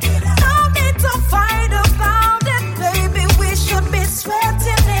 No need to fight about it, baby. We should be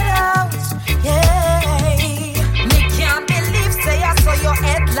sweating it out. Yeah. Me can't believe say I saw your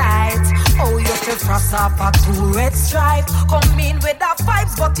headlight. Oh, you feel frost off a 2 red stripe. Come in with the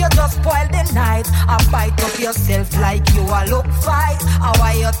vibes, but you just spoil the night. I bite up yourself like you a look fight. How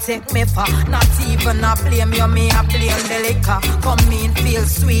why you take me for? Not even a blame you, me a blame the liquor. Come in, feel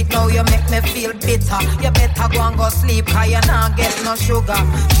sweet, now you make me feel bitter. You better go and go sleep, cause you not get no sugar.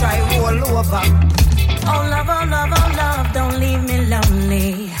 Try roll over. Oh love, oh love, oh love, don't leave me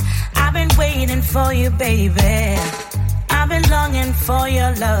lonely. I've been waiting for you, baby. I've been longing for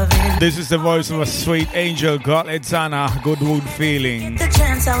your loving. This is the voice of a sweet angel, God Edzana, Goodwood feeling. The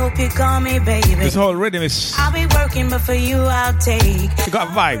chance, I hope you call me baby. This whole rhythm is. I'll be working, but for you I'll take. You got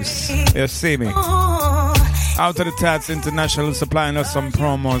vibes. You see me. Out to the Tats International supplying us some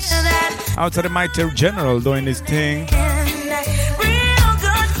promos. Out to the Mighty General doing his thing. Real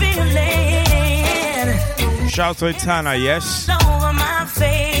good feeling. Shout to Etana, yes. Over my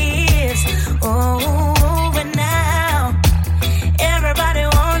face. Oh, and now everybody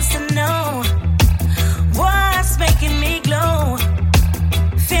wants to know what's making me glow.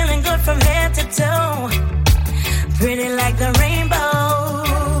 Feeling good from head to toe. Pretty like the rainbow.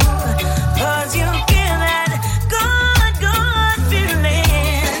 Cause you give that good, good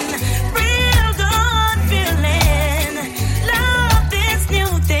feeling. Real good feeling. Love this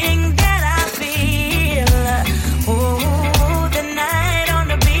new thing that I feel. Oh, the night on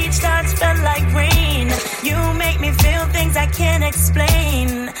the beach starts felt like rain. You make me feel things I can't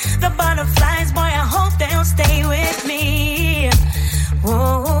explain. The butterflies, boy, I hope they'll stay with me.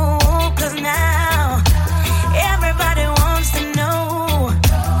 Oh, cause now everybody wants to know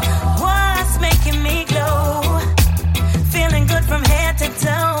what's making me glow. Feeling good from head to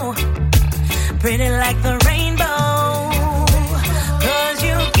toe. Pretty like the rainbow. Cause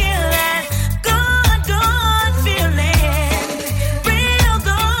you give that good, good feeling. Real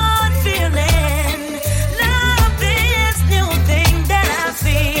good feeling. Love this new thing that I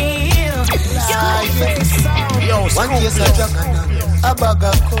feel. Yo, one case of Jack a bag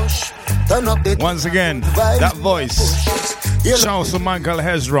of kush. Turn up the once again, that voice. Shout to Michael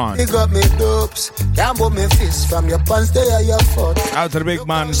Hezron. You got me dopes. Can't put me fist from your pants there, your foot. Out to the big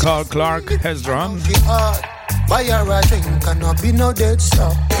man called Clark Hezron. Buy her a drink and not be no dead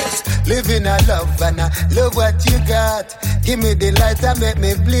stop. Living a love and I love what you got. Give me the light and make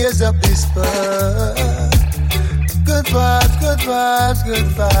me blaze up this spot. Good vibes, good vibes, good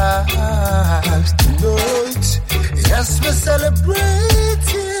vibes tonight. Yes, we're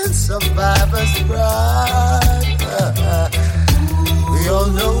celebrating survivor's pride. We all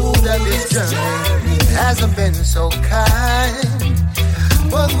know that this journey hasn't been so kind.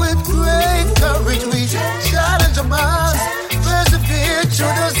 But with great courage we challenge a mind. Persevere through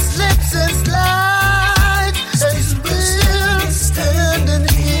the slips and slides. And still standing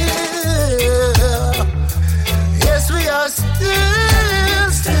here. Yes, we are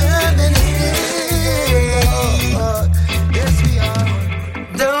still standing here. Yes, we are.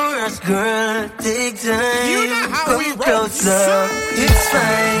 Don't rush, girl, take time. You know how we closer. It's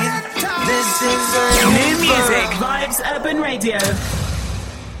fine. This is new music, Vibes Urban Radio.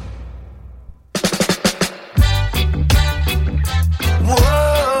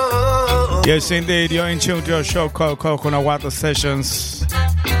 Whoa. Yes, indeed, you're in tune to your show called Coconut Water Sessions.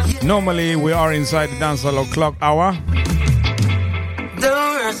 Normally, we are inside the dancehall o'clock hour.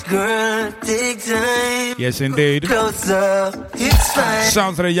 Don't rush, girl, take time. Yes, indeed. Closer, it's fine.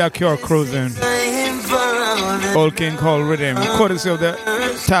 Sounds of the Yakure cruising. Old King Cole Rhythm, courtesy of the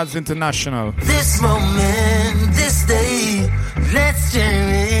Tads International. This moment, this day, let's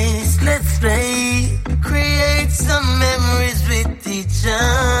cherish, let's play, create some memories with each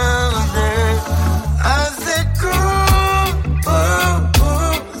other. As the crew,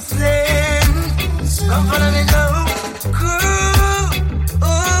 sing, come follow me now, crew,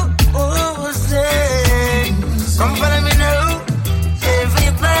 sing, come follow me now,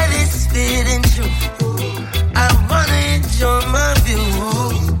 everybody's feeling true. I wanna enjoy my view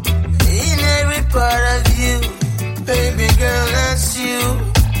in every part of you. Baby girl, that's you.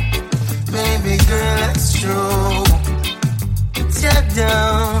 Baby girl, that's true. Tap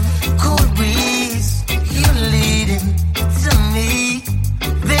down, cool breeze, you leading to me.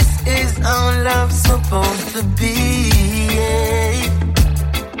 This is how love's supposed to be.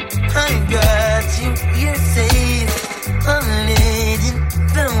 I got you, you're safe. I'm leading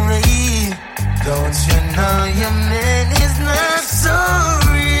the way. Don't you know your man is not so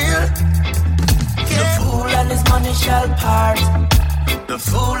real? The fool and his money shall part. The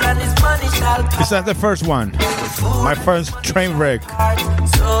fool and his money shall part. Is that the first one? My first train wreck.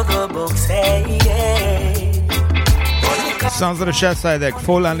 So the book say, Sounds of the chef side deck,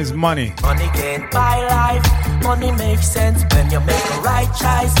 full on his money. money can't buy life. Money makes sense when you make the right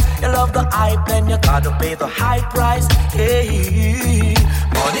choice. You love the hype, then you gotta pay the high price. Hey,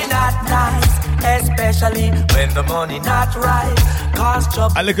 money not nice, especially when the money not right. Cause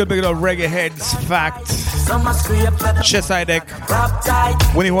trouble. A little bit of reggae heads fact. Some scrape for the Chest side deck. rap tight.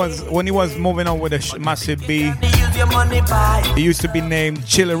 When he was moving on with a massive B, Use your money buy. he used to be named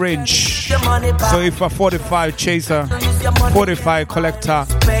Chiller Rinch. Your money buy. So if a 45 chaser, 45 collector,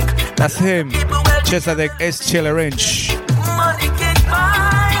 that's him. Chest side deck is Chiller Rinch. money can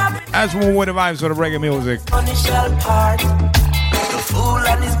buy. As we move with the vibes of the reggae music. Money shall part. The fool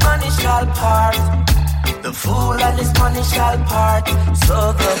and his money shall part. The fool and his money shall part.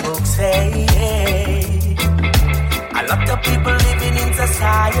 So the book say. A lot of people living in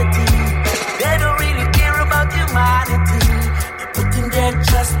society, they don't really care about humanity. They're putting their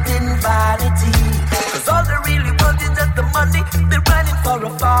trust in vanity. Cause all they really want is just the money. They're running for a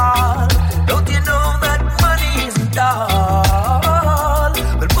fall. Don't you know that money isn't all?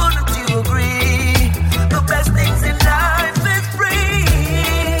 But wouldn't you agree? The best things in life is free.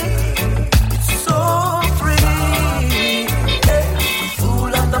 So free. The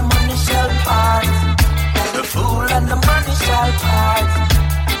fool and the money shall part. The fool and the money shall part.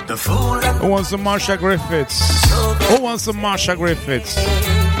 The fool and Who wants some Marsha Griffiths? Who wants some Marsha Griffiths?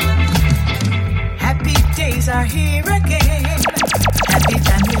 happy days are here again. Happy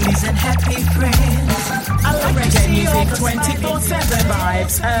families and happy friends. I like Reggae music 24/7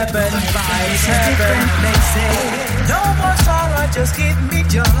 vibes, urban vibes, urban. They say no more sorrow, just give me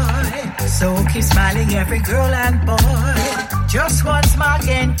joy. So keep smiling, every girl and boy. Just one smile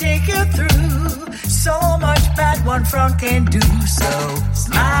can take you through. So much bad one front can do. So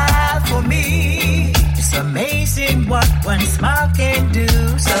smile for me. It's amazing what one smile can do.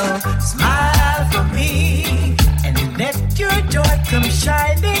 So smile for me and let your joy come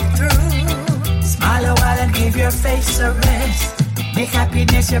shining through. Smile a while and give your face a rest. Make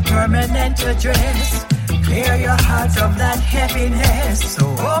happiness your permanent address. Clear your heart of that heaviness. So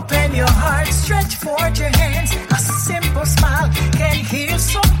open your heart, stretch forth your hands. A simple smile can heal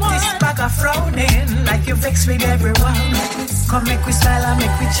someone. This bag of frowning like you vex with everyone. Come make we smile and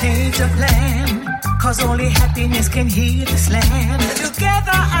make we change the plan. Cause only happiness can heal this land.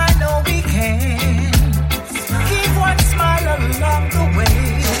 Together I know we can. Keep one smile along the way.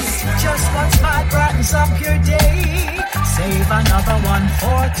 Just one smile brightens up your day. Save another one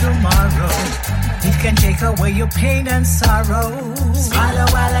for tomorrow. It can take away your pain and sorrow. Smile a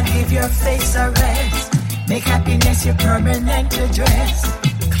while and give your face a rest. Make happiness your permanent address.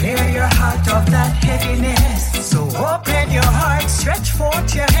 Clear your heart of that heaviness. So open your heart, stretch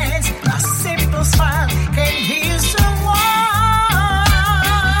forth your hands. A simple smile can heal someone.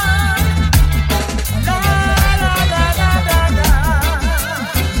 La, la, la, la, la, la.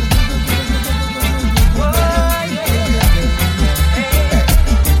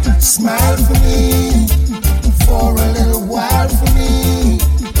 Smile for me, for a little while for me.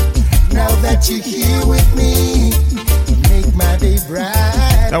 Now that you're here with me, make my day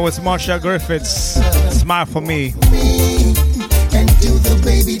bright. That was Marsha Griffiths. Smile for me. And do the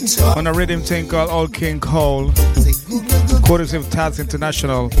baby talk. On a rhythm thing called Old King Cole. Courtesy of Taz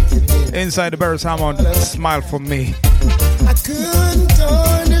International. Inside the Barris Hammond. Smile for me. I couldn't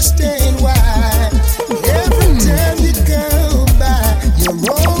understand why every time you come by, you're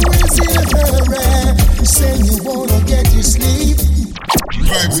always in a hurry, saying you wanna get your sleep.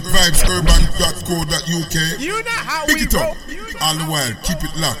 Vibes, urban.co.uk. You know how Pick we it up. roll. All the while, keep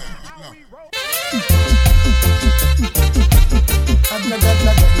it locked.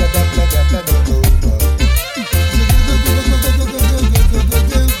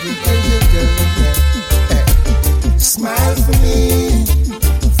 Smile for me,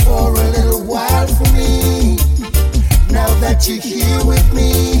 for a little while for me. Now that you're here with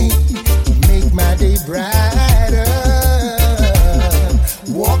me, make my day brighter.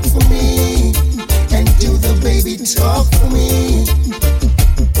 Walk for me and do the baby talk for me.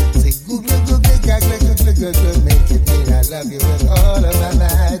 Say good, make it mean I love you with all of my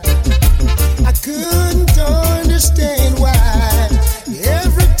might. I couldn't understand why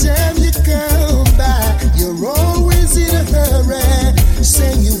every time you come by, you're always in a hurry,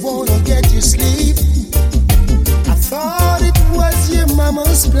 saying you wanna get your sleep. I thought it was your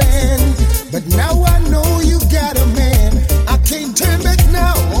mama's plan, but now I know you got a man. I can't turn back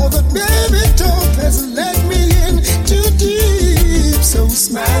now, all the baby talk has let me in too deep. So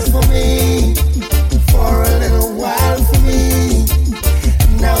smile for me, for a little while for me.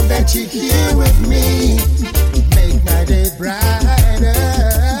 Now that you're here with me, make my day brighter.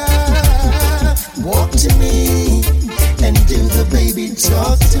 Walk to me and do the baby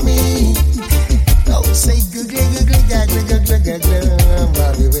talk to me. Oh, say googly, googly, gaggly, googly, gaggly. I'm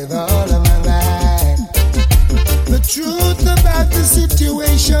happy with all of my life. The truth about the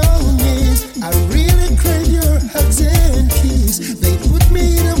situation is I really crave your hugs and kiss. They put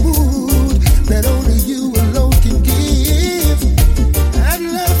me in a mood that only you alone can give. I'd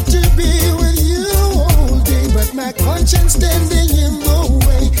love to be with you all day, but my conscience standing in the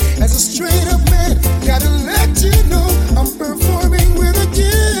way. As a straight up man, gotta let you know I'm performing with a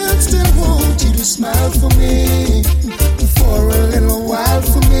gift. Still want you to smile for me, for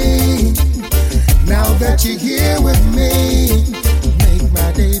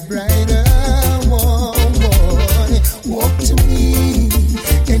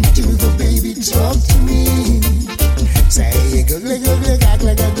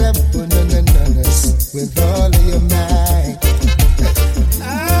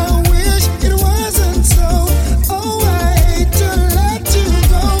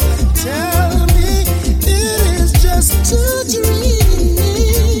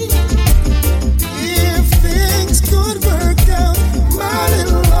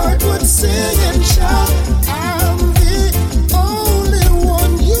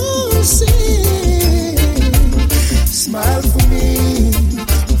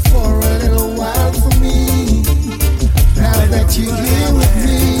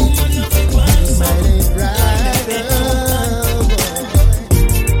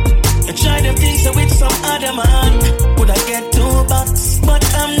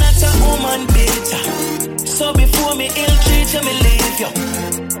you.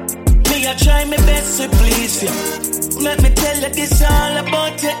 Me I try my best to please you. Let me tell you this all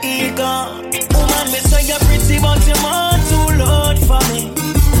about your ego. Woman, me say you're pretty, but you're more too loud for me.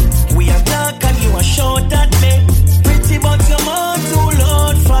 We are talk and you are shout at me. Pretty, but you're more too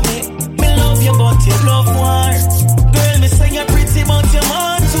loud for me. Me love you, but you love war. Girl, me say you're pretty, but you're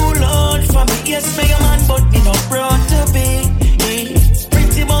more too loud for me. Yes, me a man, but me not proud to be.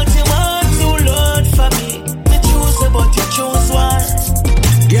 Pretty, but you're more too loud for me. Me choose you, but you choose war.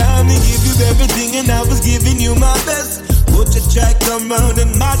 Yeah, me give you everything and I was giving you my best. But you try come round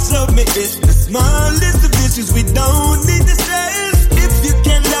and mash up me. It's the smallest of issues, we don't need to stress. If you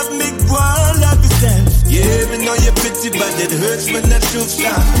can love me, go on, love yourself. Yeah, we know you're pretty, but it hurts when I shoot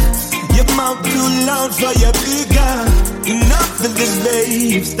shot. Your mouth too loud for your bigger. Enough of this,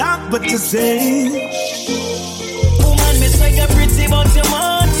 babe, stop what you say. Woman, me say you're pretty, but you're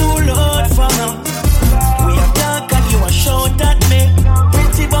more too loud for me. We are dark and you are shout at me.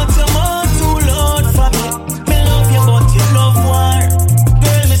 Pretty, but you're more too loud for me. Me love you, but you love war.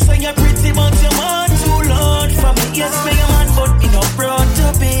 Girl, me say you're pretty, but you're more too loud for me. Yes, me a man, but me not proud to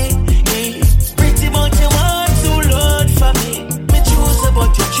be. Pretty, but you're more too loud for me. Me choose you,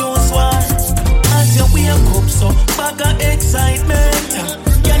 but you choose war. As you wake up, so bag of excitement.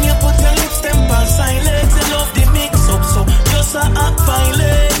 Can you put your lips them on silent? You love the mix up, so just a act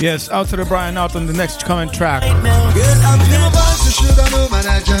violent. Yes, out to the Brian out on the next coming track.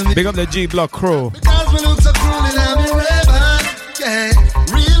 Big up the G Block crew. Because we look so cool in our river. Yeah,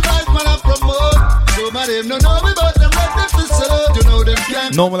 real vibes man I promote. So my them don't know me, but them ready for so. You know them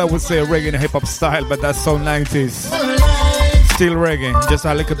can't. Normally I would say reggae and hip hop style, but that's so 90s. Still reggae, just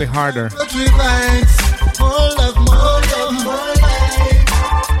a little bit harder. But we vibes, more love, more love, more life.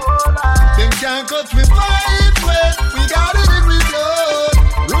 Them can't cut we vibes, well, we got it in we blood.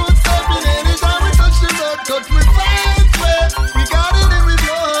 Roots stepping anytime we touch the road. Cut we vibes, well, we got it in we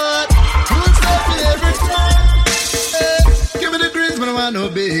blood. Roots stepping every time. Hey, give me the greens, but I want no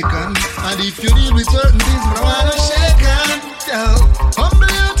bacon. And if you deal with certain things, but I want no shaken. Yo, humble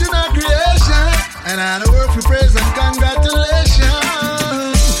out in our creation. And I know work for praise and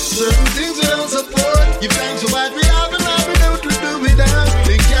congratulations. Certain things we don't support. Give thanks for what we have and what we don't do without.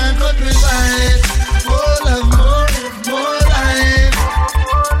 They can't cut with life. More love, more life.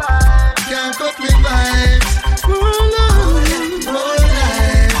 Can't cut with life. More love, more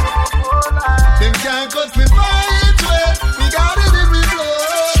life. Them can't cut with vibes. Well, we got it in we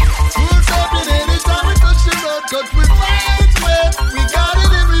blood. Who's happening anytime we touch the road? Cut with vibes. Well, we got it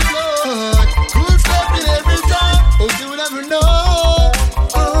in we blood. Who's happening every time? Oh, you never know.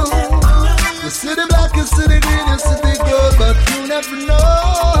 You see the black, you see the green, you see the gold, but you never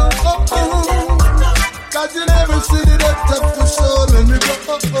know. Cause you never see the depth of the soul when we go.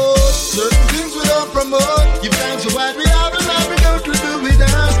 Certain things we don't promote. Give thanks for what we have and what we don't do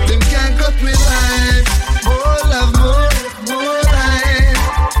without. Them can't cut with life. More love, more life.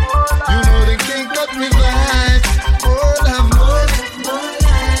 You know they can't cut with life. More love, more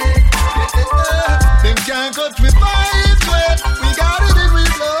life. Them can't cut with vibes. Well, we got it in we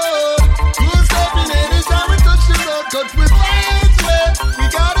blood. Who's stepping anytime we touch the road? Cut with vibes. Well, we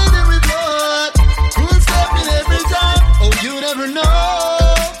got it in we blood. Who's stepping every time? Oh, you never know.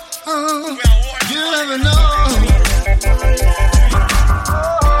 You never know.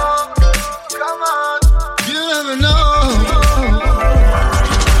 Come on. You never know.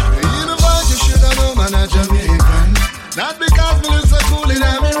 You know what you should have known, man, I'm Jamaican. Not because me look so cool in a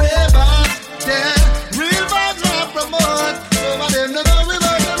river. Yeah, real vibes I promote. Some of them don't know me,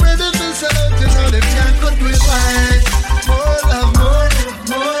 but I'm ready to sell. You know them can't cut with vibes. More love, more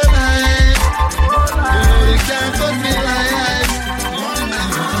life. You know they can't cut me life.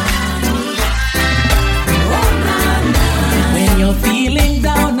 When you're feeling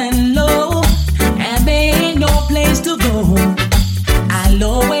down and low and there ain't no place to go, I'll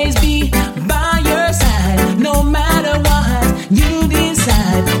always be by your side, no matter what you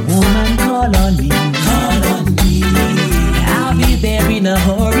decide. Woman, call on me, I'll be there in a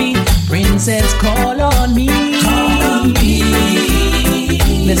hurry. Princess, call on me,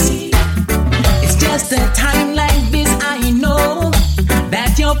 Listen, it's just a time like this. I know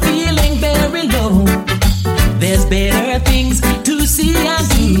that you're feeling very low. There's better things to see and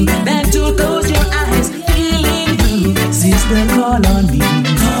do than to close your eyes feeling blue. Sister, call on me,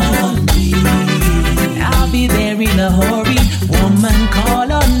 I'll be there in a hurry. Woman,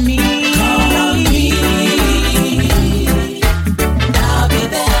 call on me, I'll be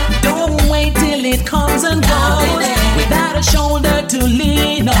there. Don't wait till it comes and goes without a shoulder to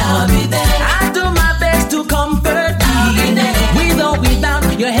lean on. I'll be there. I'll do my best to comfort you. With or without,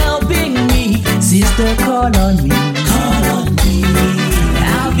 you're helping me. Sister, call on me,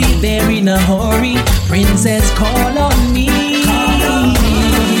 there in a hurry. Princess, call on me.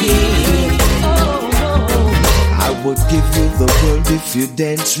 I would give you the world if you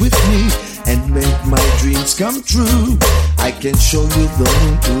dance with me and make my dreams come true. I can show you the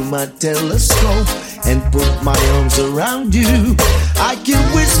moon through my telescope and put my arms around you. I can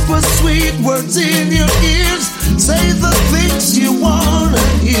whisper sweet words in your ears, say the things you wanna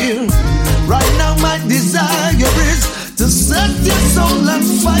hear. Right now my desire is to set your soul on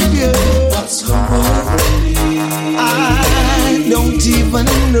fire. What's come over me? I don't even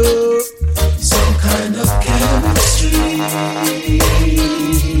know. Some kind of chemistry.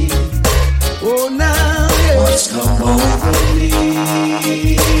 Oh now, yeah. What's come over me?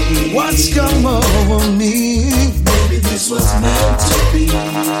 What's come over me? Maybe this was meant to be.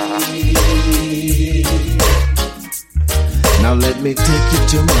 Now let me take you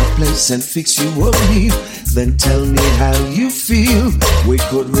to my place and fix you a meal. Then tell me how you feel. We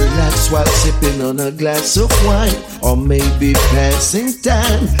could relax while sipping on a glass of wine, or maybe passing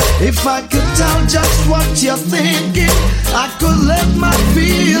time. If I could tell just what you're thinking, I could let my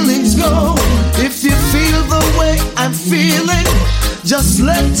feelings go. If you feel the way I'm feeling, just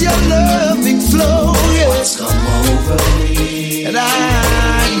let your loving flow. Yeah. What's come over me? And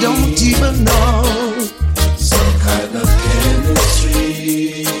I don't even know. Some kind of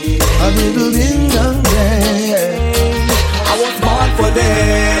chemistry. A little in the I was born for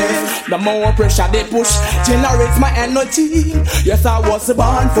this. The more pressure they push generates my energy. Yes, I was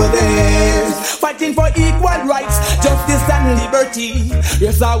born for this. Fighting for equal rights, justice and liberty.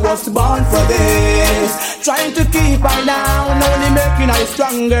 Yes, I was born for this. Trying to keep I down, only making I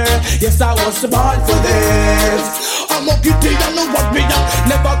stronger. Yes, I was born for this. I'm a kitty, I know what me up.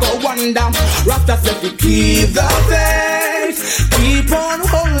 Never go wonder. Rasta said to keep the faith. Keep on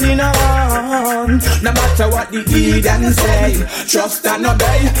holding on. No matter what the heathen say. Trust and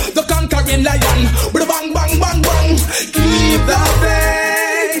obey. The conquering lion. Bang, bang, bang, bang. Keep the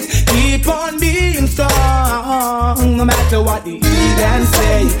faith. Keep on being strong. No matter what the heathen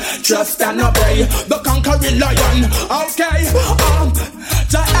say. Trust and obey. The conquering lion. Okay.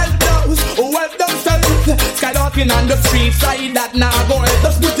 To help those who help themselves. Skydocking on the street side that now go help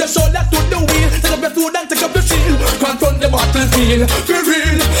us put your shoulder to the wheel. Take up your sword and take up your shield. Confront the battlefield. For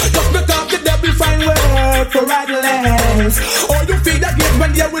real. Just because the devil find work for idleness. Or you feel that yes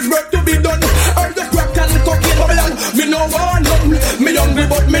when there is work to be done. Or the crack and cocaine Babylon. Me no want none. Me hungry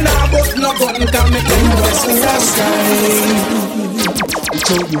but me nah bust no gun. Can me clean what's the last time? We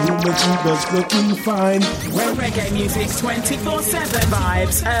told you woman she was looking fine. Well, reggae music 24/7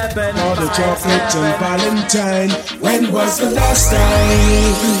 vibes, urban all the vibes, chocolate urban. and Valentine. When was the last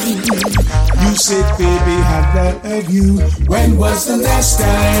time you said, baby, I love you? When was the last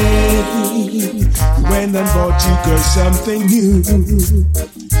time you went and bought you girl something new?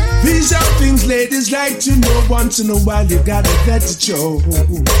 These are things ladies like to know. Once in a while you gotta let it show.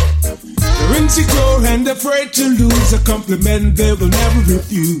 They're insecure and afraid to lose a compliment they will never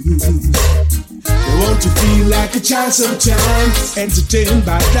refuse. They want to feel like a child sometimes, entertained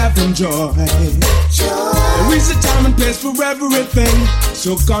by love and joy. There is a time and place for everything,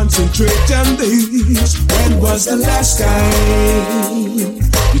 so concentrate on this. When was the last time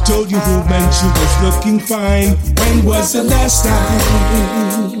you told your woman she was looking fine? When was the last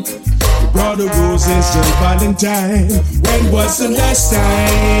time you brought her roses and Valentine? When was the last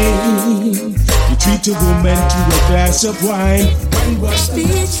time you treat a woman to a glass of wine? When was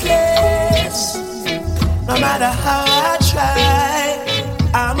speechless? No matter how I try,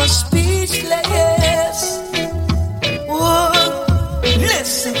 I'm a speechless. Whoa,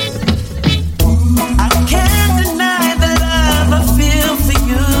 listen, I can't deny the love I feel for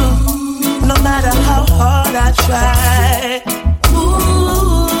you. No matter how hard I try.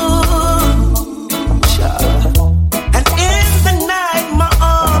 Ooh, sure. And in the night, my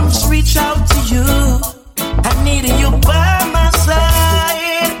arms reach out to you. I need you by my side.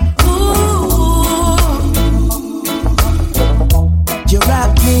 You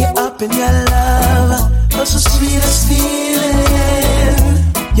wrap me up in your love. What's the sweetest feeling?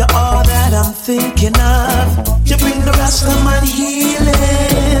 You're all that I'm thinking of. You bring the rest of my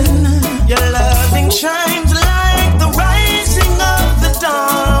healing. Your loving shines like the rising of the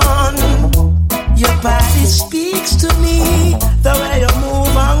dawn. Your body speaks to me. The way you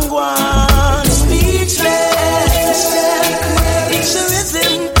move and go on. Speechless. It's a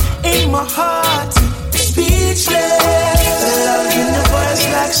rhythm in my heart. Speechless. Love in your voice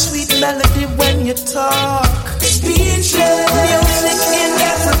like sweet melody when you talk. Speechless. Music in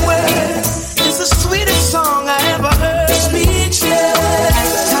every word. It's the sweetest song I ever heard. Speechless.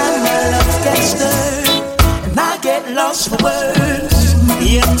 Every time my love gets stirred and I get lost for words.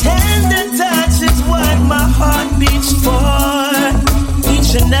 You tell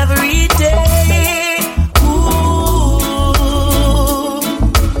and every day. Ooh,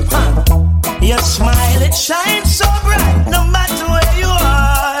 your smile, it shines so bright, no matter where you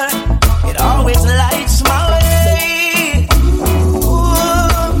are. It always lights my way. Ooh,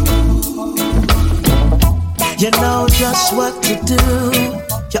 you know just what to do.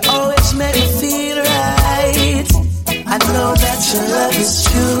 You always make me feel right. I know that your love is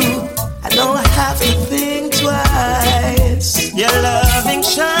true. I know I have to think twice. Your loving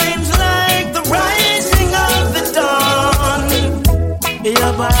shines like the rising of the dawn.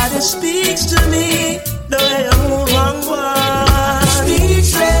 Your body speaks to me the way you move on one.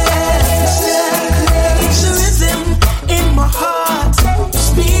 Speechless, it's a rhythm in my heart.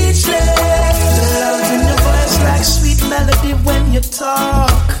 Speechless, the love in your voice like sweet melody when you talk.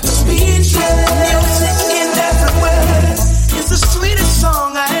 Speechless, music in every word. It's the sweetest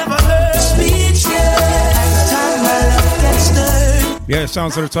song I ever heard. Speechless, time my love gets stirred. Yeah,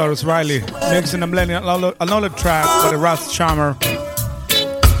 sounds of the Taurus Riley. Mixing and blending another track by the Ras Charmer.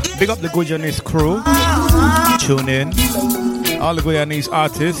 Big up the Guyanese crew. Tune in. All the Guyanese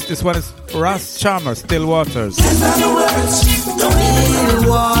artists. This one is Ras Charmer, Still Waters. Still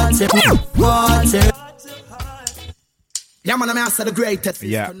water. Yeah, man, I'm after the greatest.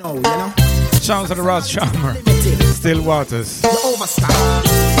 Yeah. Know, you know? Sounds of the Ras Charmer, Still Waters. The overstar.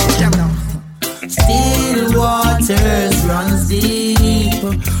 Yeah, man. Still waters runs deep.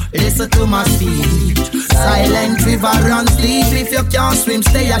 Listen to my feet. Silent river runs deep. If you can't swim,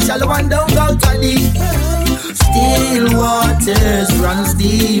 stay a shallow and don't go too deep. Still waters runs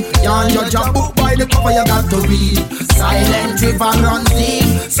deep. You're your job book by the cover, you got to read. Silent river runs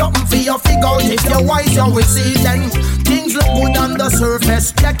deep. Something for your figure out. If you're wise, you will see. Then things look good on the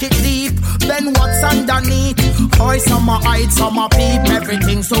surface. Check it deep. Then what's underneath? Or some are hide, some are peep.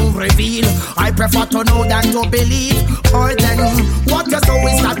 Everything soon reveal. I prefer to know than to believe. Or then what you sow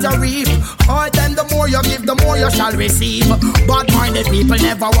is that you reap. Or then the more you give, the more you shall receive. Bad-minded people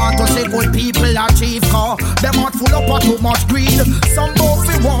never want to see good people achieve. Cause them heart full up of too much greed. Some both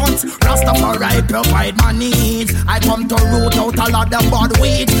we want. Rastafari provide my needs. I come to root out a lot of bad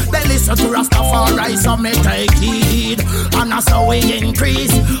weed. They listen to Rastafari, so me take heed. And that's how we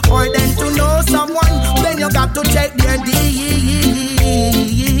increase. Or then to know someone, then you got to check their deeds.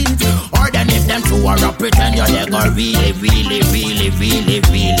 Or then if them two are up, pretend you're they go really, really, really, really,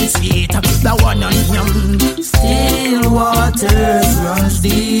 really sweet. The one on him. Still waters runs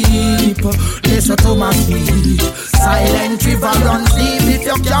deep. Listen to my feet. Silent river runs deep. If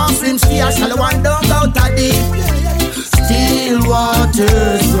you can't swim, stay a shallow and don't go that deep. Still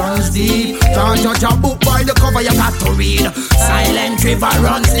waters runs deep. Can't judge a book by the cover, you got to read. Silent river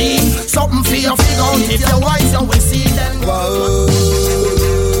runs deep. Something for you figure out. If you're wise, you will see them. Whoa,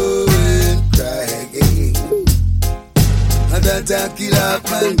 and crying. And that I kill off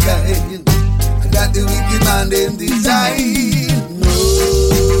mankind. And that the wicked man them design. No,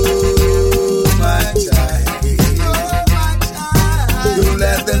 my child. Don't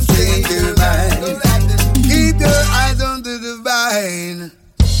let them change your mind. Keep your eyes on the divine.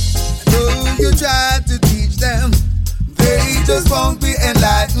 Though you try to teach them, they just won't be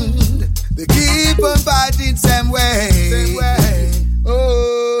enlightened. They keep on fighting same way.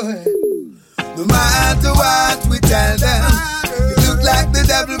 Oh, no matter what we tell them, it look like the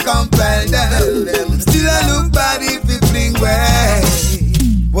devil compelled them. Still I look bad if it fling way.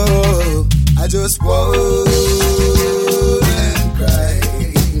 Whoa, I just whoa and cry.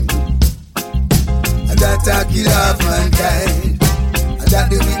 And that I kill off mankind. And that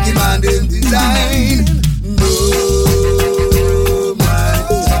the wicked man them design. No, my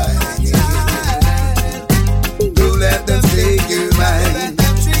child. Don't let them take your mind.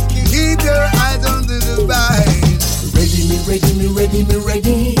 Keep your eyes on the divine. Ready, me ready, me ready, me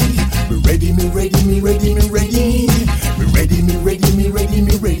ready. Me ready, me ready, me ready, me ready. Me ready, me ready, me ready,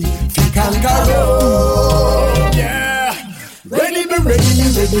 me ready. Think I'll go. Yeah. Ready, me ready,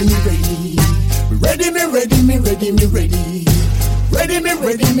 me ready, me ready. Me ready, me ready, me ready, me ready. Ready, me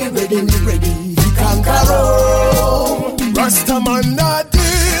ready, me ready, me ready. Think I'll go. Rastaman not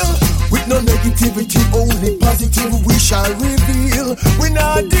deal with no negativity, only positive we shall reveal. We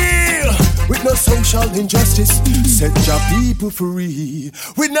not deal with no social injustice, set your people free.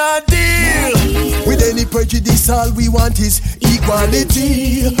 We not deal with any prejudice, all we want is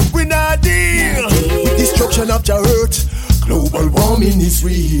equality. We not deal with destruction of the earth, global warming is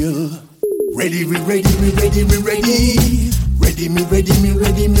real. Ready, we ready, we ready, we ready. Ready, me ready, me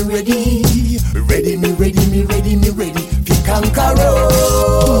ready, me ready. Ready, me ready, me ready, me ready. We conquer,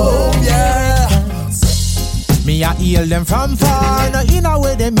 yeah. Me a heal them from far. No in a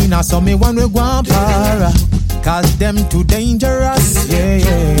way them in a so me one we go and para. cause them too dangerous.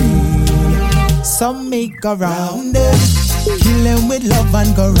 Yeah. Some make around them, kill them with love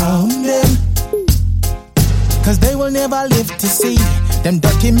and go round them, cause they will never live to see them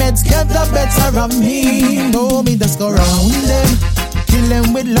dirty meds get the better of me. No, me just go round them, kill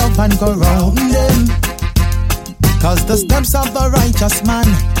them with love and go round them, cause the steps of the righteous man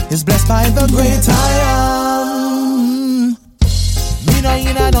is blessed by the great I am. Me no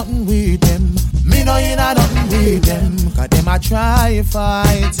inna nothing with them, me no inna nothing with them, cause them a try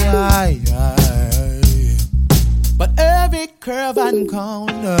fight, but every curve and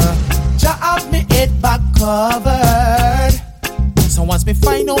corner Jah have me head back covered. So once me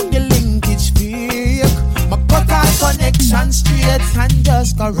find out the linkage fake, my cut our connection straight and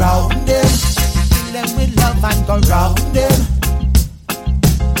just go round them, kill them with love and go round them,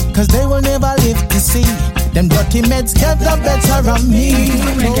 cause they will never live to see them dirty meds get the better of me.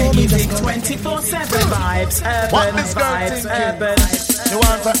 Reggae music 24/7 vibes, urban vibes, urban. You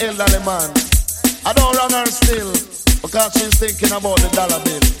want an elderly man? I don't run her still, because she's thinking about the dollar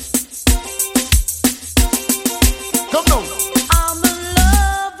bill. Come now. I'm in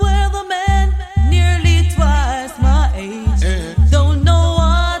love with a man nearly twice my age. Don't know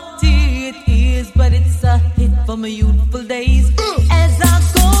what it is, but it's a hit for my youthful days. As I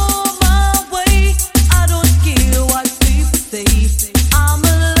go my way, I don't care what people say. I'm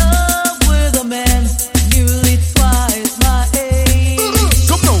in love with a man nearly twice my age.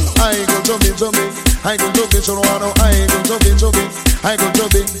 Come now. I go jumping. I go jumping, so I know I go jumping. I go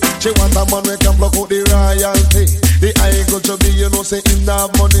jumping. She want a man we can block out the royalty. The I go jumping, you know say him not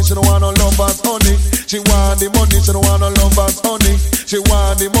have money. She don't want no lovers honey. She want the money, she don't want no lovers honey. She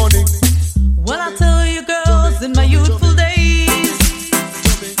want the money. Well, I tell you girls, in my youthful days,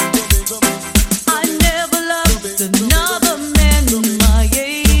 I never loved another man my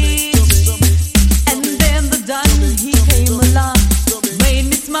age. And then the Don, he came along, made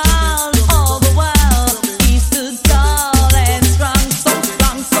me smile all the while. He stood tall and strong, so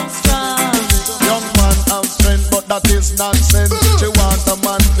strong. Young man have strength, but that is nonsense. She want a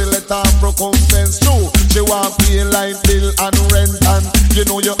man to let her recompense. True, she want pay light bill and rent, and you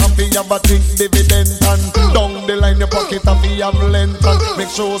know you have to have a big dividend. And down the line your pocket have to have length, and make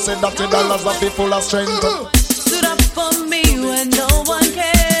sure say that your dollars are full of strength. Stood up for me when no one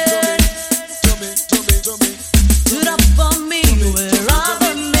cared. Stood up for me where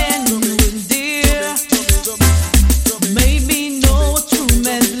other men wouldn't dare. Made me know a true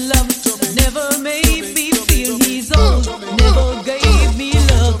man's love. Never made me feel he's old. Never gave me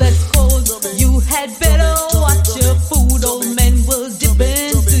love that's cold. You had better watch your food. Old men will dip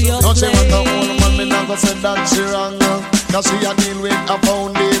into your Now she want a plate. old man, me not go say that she wrong. Cause she a deal with a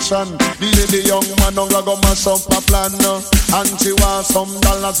foundation. The young man don't go mash up a plan. And she want some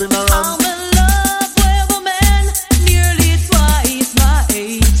dollars in her hand. I'm in love with a man nearly twice my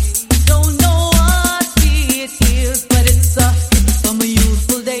age. Don't know what it is, but it's a hit from my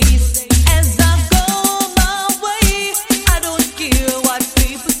youthful days. As I go my way, I don't care what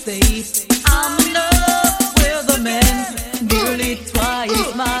people say. I'm in love with a man nearly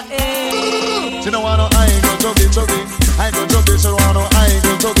twice my age. She don't want no I go chubby. I go chubby, she don't want no I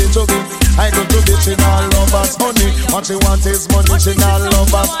go chubby. I go chubby, she not love us honey. What she want is money, she not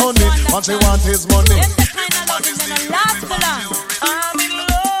love us honey. What she want is money. I'm in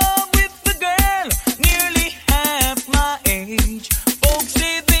love with the girl, nearly half my age. Folks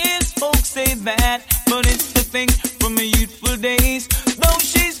say this, folks say that, but it's the thing from my youthful days. Though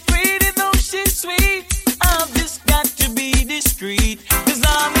she's pretty, though she's sweet, I've just got to be discreet. Cause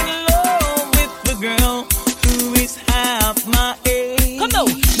I'm in love with the girl who is half my age. Come on,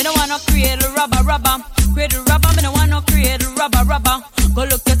 me no wanna create a rubber. Create a rubber, me no wanna create a rubber. Go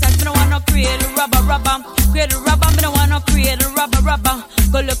look yourself, me no wanna create a rubber. Create a rubber, me no wanna create a rubber.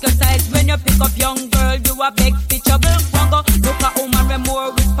 Go look your size when you pick up young girl, you a big picture go look at woman we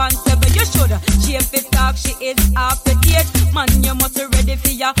more responsible. You should she if it talk, she is after age. Man, you must be ready for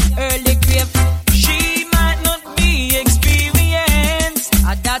your early grave. She might not be experienced,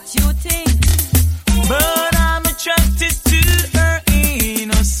 that you think, but I'm attracted to her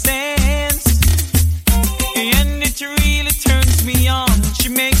innocence, and it really turns me on. She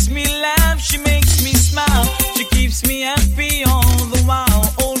makes me laugh, she makes me smile, she keeps me happy all the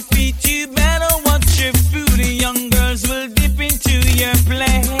while. Old feet, you better watch your food. Young girls will dip into your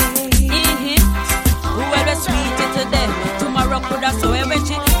play. Whoever sweet it today, tomorrow could have so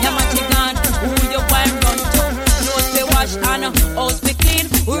everything. Yamachi gone, who you want run to? Nose be wash and house be clean.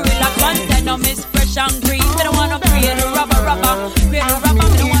 We relax one side, no miss fresh and green. We don't wanna create a rubber. Create a rubber,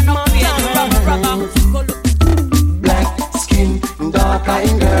 we don't wanna create a rubber. Black skin, dark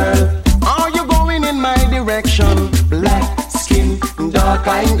eyed girl, are you going in my direction?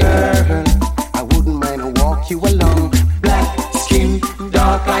 dark-eyed girl. I wouldn't mind to walk you along. Black skin,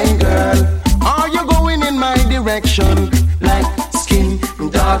 dark-eyed girl. Are you going in my direction? Black skin,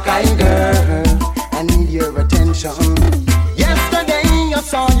 dark-eyed girl. I need your attention. Yesterday I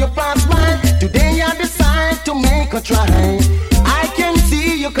saw you pass by. Today I decide to make a try. I can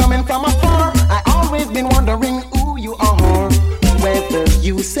see you coming from afar. I always been wondering who you are. Whether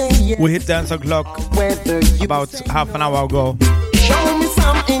you say yes. We hit dance o'clock about half an hour ago. Show me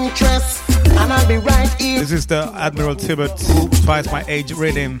some interest, and I'll be right here. This is the Admiral Tibbet, Twice My Age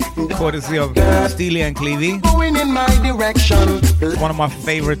rhythm, courtesy of Steely and Clevie. Going in my direction. One of my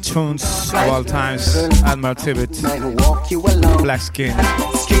favorite tunes of all times, Admiral Tibbet. Black skin,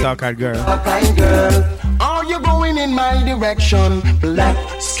 dark-eyed girl. Dark-eyed girl. Are you going in my direction? Black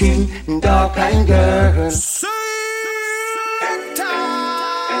skin, dark-eyed girl.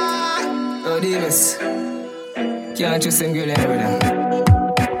 Oh, Davis. Can't you sing girl every day?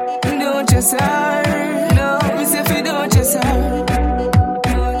 Don't you, sir? No, Miss if you don't you, sir?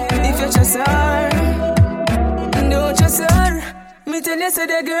 If you just, sir? Don't you, sir? Me tell you, say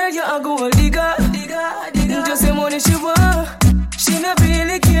the girl, you a gold digger. Just the money she want. She not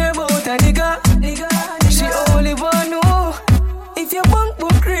really care about a nigga. She only want know if you bunk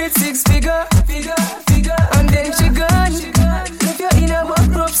book grade 6 figure. And then she gone. If you're in a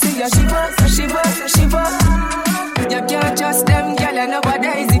bankrupt, see ya shiva. You can't trust them, girl, and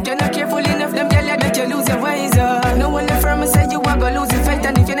nowadays. If you're not careful enough, them girl, make you lose your ways. No one left from me say you are gonna lose your fight.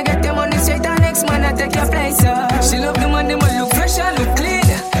 And if you don't get them on the straight, the next man I take your place. She love the money, but look fresh and look clean.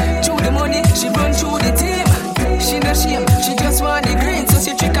 Through the money, she run through the team. She no shame, she just want the green. So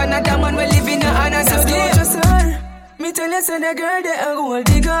she trick another man, we live in her honor. So don't trust her. Me tell you, say the girl, they a gold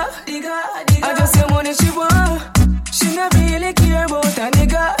digger. I just say money she want. She not really care about a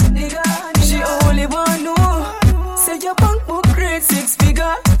nigga. She only want know. Say your punk book grade 6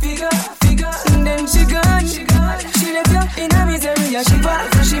 figure. And then she gone. She left you in a misery. Shiva.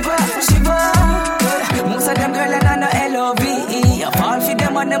 Most of them girl and no LOVE. You fall for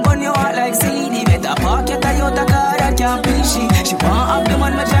them and them burn you out like CD. Better park your Toyota car that can't be she. She want up the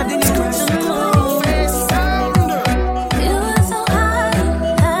man, but drive the new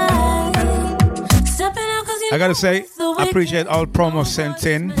I gotta say, I appreciate all promos sent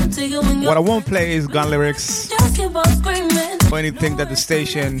in. What I won't play is gun lyrics or anything that the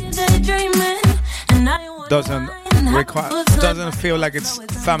station doesn't feel like it's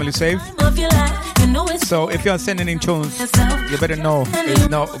family safe. So if you're sending in tunes, you better know there's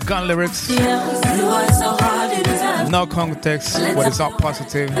no gun lyrics, no context, what is not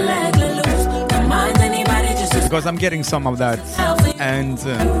positive. Because I'm getting some of that, and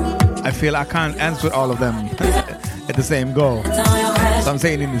I feel I can't answer all of them at the same go. So I'm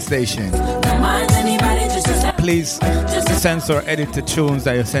saying in the station, please censor, edit the tunes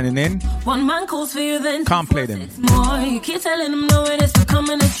that you're sending in. One man calls for you, then can't play them. More. You keep telling them no, it is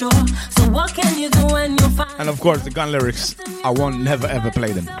becoming a chore. So what can you do when you find? And of course, the gun lyrics, I won't never ever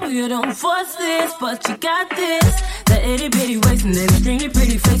play them. You don't force this, but you got this. The itty bitty waist and then extremely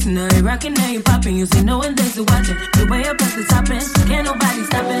pretty face. Now you rocking, now you popping. You see no one there's to watch it. The way your bust is hopping, can't nobody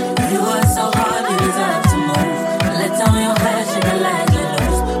stop it. You are so hard, you deserve to move. Let down your head, sugar like you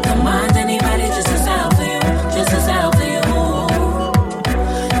lose. Don't mind anybody, just to sell for you. Just to sell for you.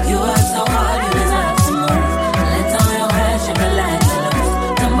 You are so hard, you deserve to move. Let down your head, sugar like you lose.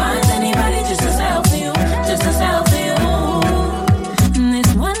 Don't mind anybody, just to sell for you. Just to sell for you. And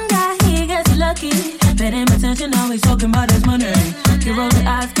this one guy, he gets lucky. Pay him attention, always talking about his money. You roll the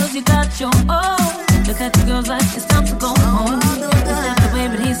eyes cause you got your own. Look at the girls like it's time to go home. It's not the way,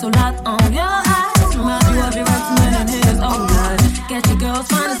 but he's so locked on your eyes. Remind you of your right to men and his own God. Get your girls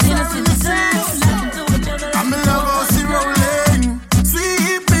find us in the sound. I'm in love how she rolling.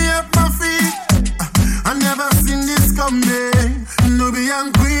 Sweep me up my feet. I never seen this coming.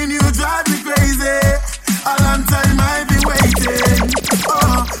 Nubian queen, you drive me crazy. A long time I've been waiting.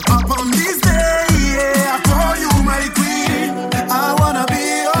 Up on this day, yeah, I call you my queen. I wanna be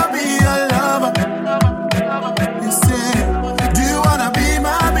your lover. You say, do you wanna be my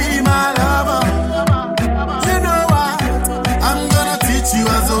lover? You know what? I'm gonna teach you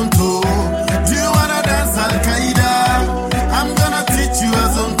a zonto. Do you wanna dance Al-Qaeda? I'm gonna teach you a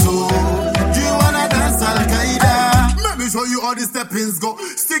zonto. Do you wanna dance Al-Qaeda? Let me show you how the steppings go.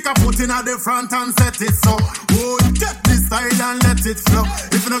 Stick a foot in at the front and set it so. Oh, get this style and let it flow.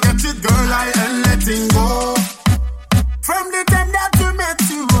 If you don't get it, girl, I ain't letting go. From the time that we met,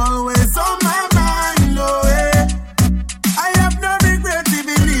 you always on my mind, oh yeah. I have no regret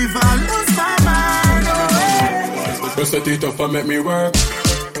even if I lose my mind, oh yeah. Just set it up and make me work.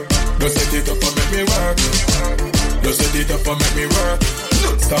 Just set it up and make me work. Just set it up and make me work.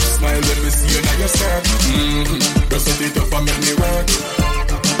 Stop smile when me see you now you start. Just set it up and make me work.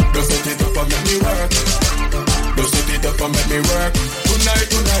 Just set it up and make me work. Just set it up and make me work.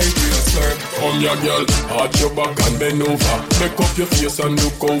 Tonight, we a slurp. Come here, girl, arch your back and bend over. Make up your face and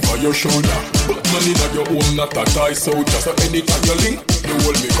look over your shoulder. But money that your own, not a tie soldier. So anytime you link, you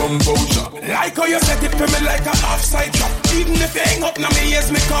hold me composure. Like how you set it for me like a offside drop. Even if you hang up, now me ears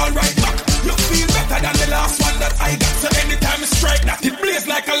me call right back. You feel better than the last one that I got. So anytime I strike that, it blaze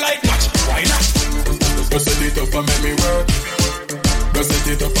like a light match. Why not? Just set it up and make me work. Just set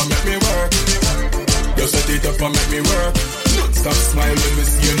it up and make me work. Just set it up and make me work. Stop smile when we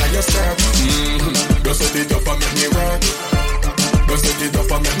see you now you start. Just set it up and make me work. Just set it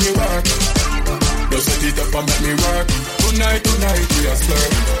up and make me work. Just set it up and make me work. Tonight we a slurp.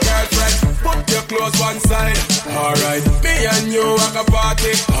 Girlfriend, put your clothes one side. Alright, me and you rock a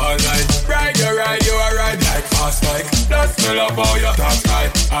party all night. Ride, you a ride like fast bike. That's me love how you talk right.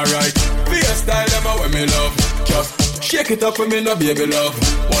 Alright, be a style them when me love. Just shake it up for me no baby love.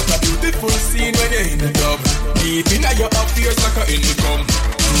 What a beautiful scene when you're in the tub. Deep in your affairs like a income.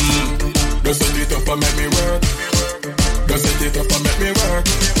 Just set it up and make me work. Just set it up and make me work.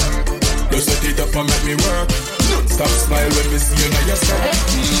 Just set it up and make me work. Stop smile when we see you now you start.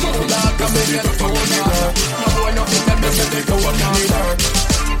 Just set it up and make me work. Just set it up and make me work.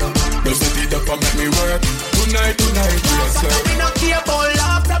 Just set it up and make me work. Tonight we are served. We not care about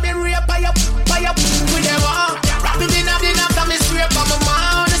love, so me rape by up with them all. Rapping in up, so me straight from my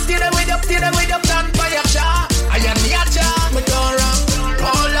mouth. Stay there with up, stand by your jaw. I am the jaw, me don't wrong.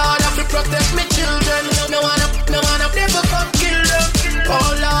 Oh Lord, I have to protect me children. No one up, never come kill them. Oh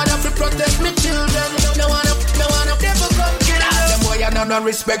Lord, I have to protect me children. No one up, never come kill them. Them boy, I have no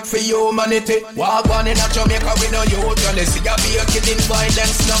respect for humanity. Walk on in a Jamaica, we no usually see a be a killing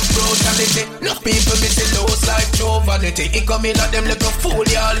violence, no brutality. No people missing lows like Joe vanity. He come in at them like a fool,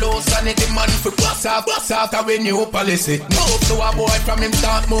 yeah, low sanity. Man, for bust off, we new policy. Move to a boy from him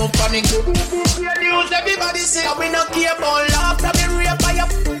start move panic. News everybody say we no care about love, so me rape by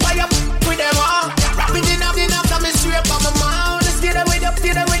up with them all. Rapping in up, so me straight from my mouth. Stay there with up,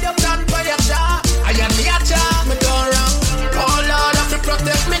 stand by your jaw. I am the jaw, me don't wrong. Oh Lord, I have to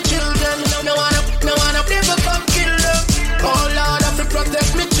protect me children. No one up, never come kill them. Oh Lord, I have to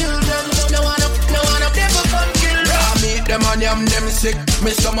protect me children. No one up, never come kill them. I meet them and them sick.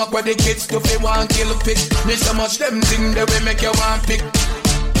 Me stomach where the kids to fi want kill pick. Me so much them thing they will make you want pick.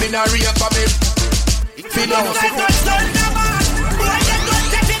 Me not real for me. Fi don't sit down. Boy, they go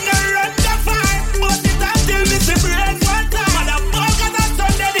taking the run to fire. But it up till me see brain one time. Motherfuckers are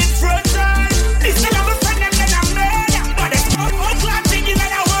Sunday in front time. Listen to me friend them then I'm murder. But they smoke out like thing in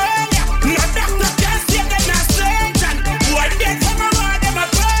the world. No doctor can save them not surgeon. Boy, they come around them a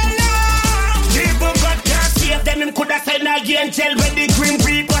burn. People God can't save them. Him coulda send a angel when the grim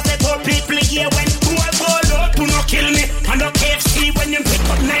reaper set up people here when boy ball out to no kill me. And no KFC when him pick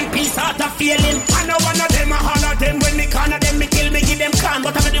up 9 piece out of feeling. I know one of them, I holler them when me corner them, me kill me, give them can.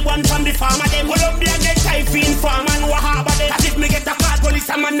 But I'm the one from the farmer them. Colombia, they typhoon farm and Wahaba them. As if me get a call, police,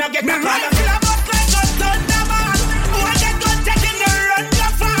 I'm not get a call. Me feel a bus like a thunderman. Boy, they go taking the run to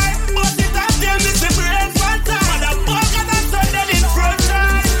fight. But it up till me see brain one time. Motherfuckers are Sunday in front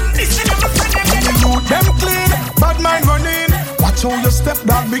time. Listen to me friend them. When you youth them clean, bad mind running. Watch how you step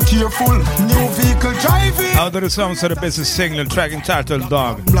back, be careful. New vehicle driving. Out of the songs of the business single track entitled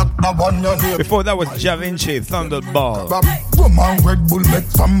Dog. Before that was Ja Vinci, Thunderball.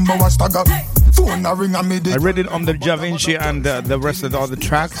 I read it on the Ja Vinci and the rest of the other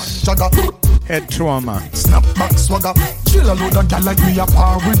tracks. Head trauma. Snapback swagger. Chill a load of gal like me a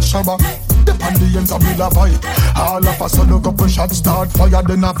par with Shabba. The ends of me la vibe. All of us a look up a shot start fire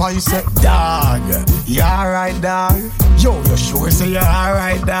then a vice. Dog, you alright dog? Yo, you sure say you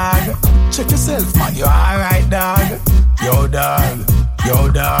alright dog? Check yourself man, you alright dog? Yo dog,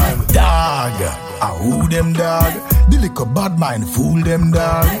 dog. I who them dog? The little bad mind fool them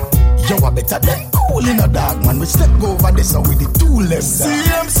dog. Yo, I better than cool in a dog man. We step over this so with the tool them dog. See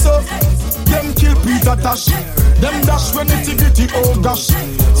them so, them kill Peter Tosh. Them dash when it's gritty, oh gosh.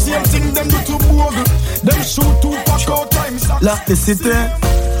 Same thing them do to Bogle. Them shoot 2 pack out time. Lock the city.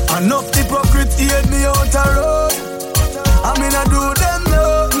 Enough hypocrite hate me out the road. I mean I do them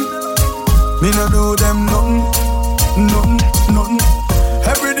nothing. Me no do them nothing.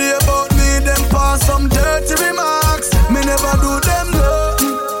 Every day about me them pass some dirty remarks. Me never do them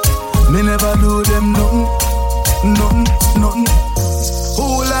nothing. Me never do them nothing.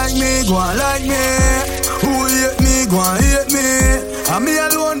 Who like me, go on like me. Who hate me, go on hate me. And me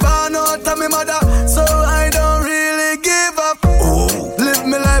alone born out of me mother, so I don't really give up. Oh, live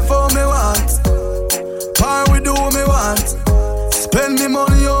me life how me want. Par we do me want. Spend me money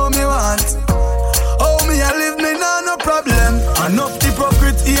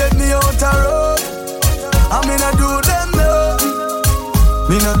a road. I me no do them nothing.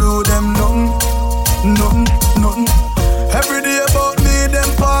 Me no do them nothing. Every day about me, them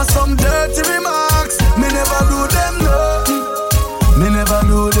pass some dirty remarks. Me never do them nothing. Me never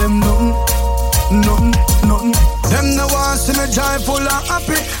do them nothing. Them no want see me joyful and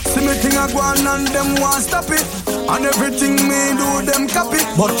happy. See me thing a go on and them want stop it. And everything me do them copy.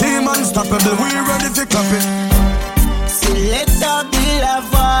 But team unstoppable, we ready to clap it. Select out the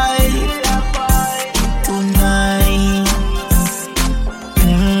vibe tonight.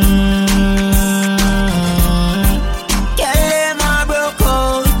 Girl, them a broke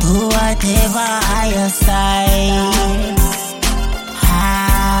out to whatever higher side.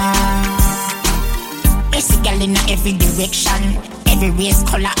 I see girl in every direction, every race,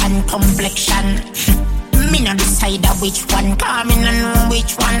 color and complexion. Me no decide which one, cause me no know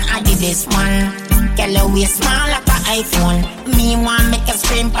which one I did this one. Girl, you way small like an iPhone. Me want make a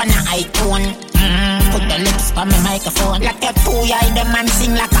scream on an iPhone. Put the lips on my microphone. Like a two-eye, the man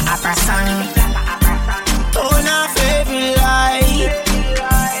sing like a opera song. Turn off every light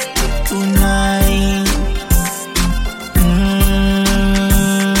tonight.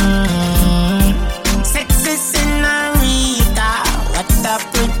 Sexy senorita, what a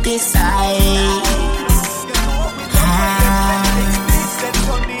pretty sight.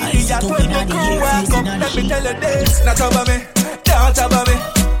 Let me tell you this. Not over me, don't over me,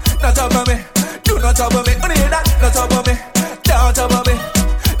 not over me. Do not over me, only that. Not over me, don't over me,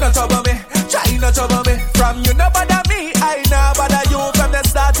 not over me. Try not over me. From you no bother me, I no bother you. From the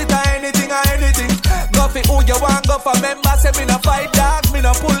start it or anything. Go for who you want, go for members. Say me no fight dog, me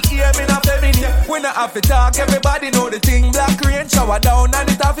no pull ear, me no feminine. We no have to talk, everybody know the thing. Black rain shower down and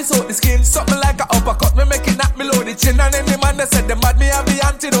it off is out the skin. Something like a uppercut, me make it knock me low the chin. And any man that said them mad, me have the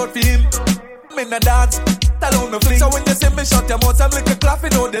antidote for him. Me no dance, alone no fling. So when you see me shut your mouth, I'm like a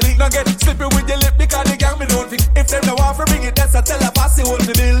clapping on the link. Now get slippy with your lip because the gang me don't think. If them no want to bring it, that's a tell a pass it hold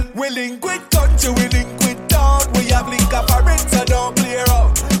the bill. We link with country, we link with town. We have link up our rings, so don't clear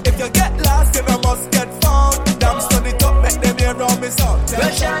out. If you get lost, you no must get found. Damn stun it up, make them hear around me sound.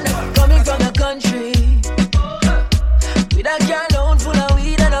 Russian, coming from the country with a gallon full of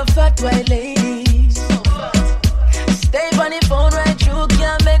weed and a fat white ladies. Stay on the phone right through,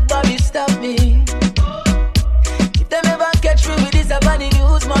 can't make Bobby stop me. If them ever catch me with this up on the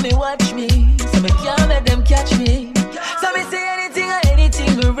news, mommy watch me. So me can't let them catch me. So me say anything or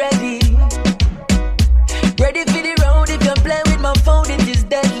anything, we ready. Ready for the road, if you play with my phone, it is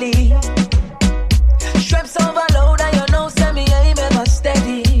deadly. Straps overload and you know, say me aim ever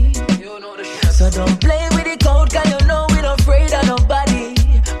steady. So don't play with the code, cause you know we not afraid of nobody.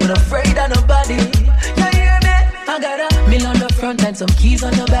 We not afraid of nobody. You hear me? I got a mill on the front and some keys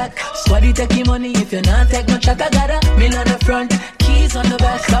on the back. Squaddy take your money if you not take no chat. I got a mill on the front, keys on the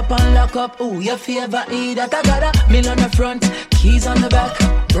back. Stop and lock up, ooh, your favor eat that. I got a mill on the front, keys on the back.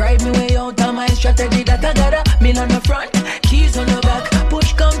 Ride me way out of my strategy that I got a mill on the front, keys on the back.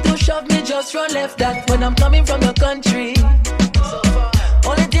 Push come to shove me, just run left that when I'm coming from the country.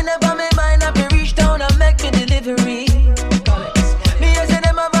 Only thing about me mind, I be reach down and make me delivery. Me I say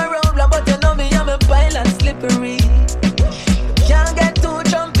them have a roadblock, but you know me, I'm a pilot slippery. Can't get too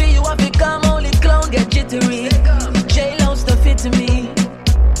jumpy, you have to come only clown get jittery. Jail stuff it to me.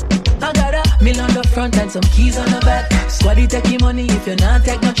 I got a mill on the front and some keys on the back. Squaddy take your money if you not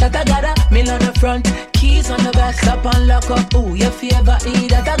take no chat. I got a mill on the front, keys on the back. Stop and lock up, ooh, your favor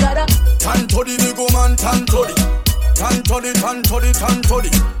eat that. I got a tan to the big woman, tan to the. Tan to the, tan to the, tan to the.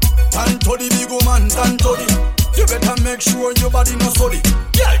 Tan to the big woman, tan to the. You better make sure your body no sorry.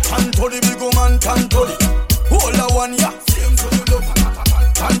 Yeah, tan to the big woman, tan to the. Hold a one, yeah, same to the love.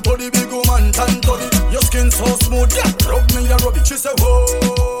 Tan to the big woman, tan to the. Your skin so smooth, yeah, rub me, yeah, rub it. She say, whoa,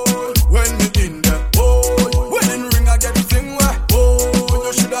 when me in there, whoa. When in ring I get fling where, whoa. You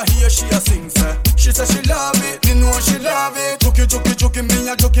shoulda hear she a sing, say. She say she love it, me know she love it. Chucky, me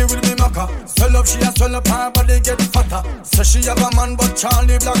a chucky with me maca. Swell up, she a swell up, her body get fatter. So she have a man, but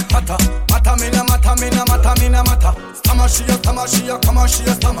Charlie Black hotter. Mata me na mata. Stammer she a, come on she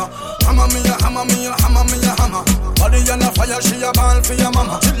a stammer. Hammer me a hammer. Body on a fire, she a ball for your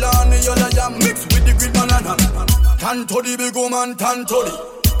mama. Chillani yola ya mix with the green banana. Tan to the big woman, tan to the.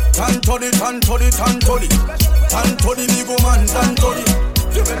 Tan to the big woman, tan to the.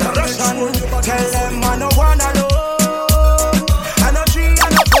 You better rush on. Tell them I no one alone. I no 3, I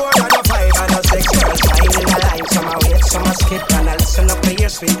no 4, I no 5, I no 6 girls flying in a line. Some are wait, some are skip, and I listen up to your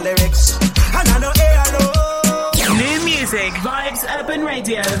sweet lyrics. And I no A alone. New music, Vibes Urban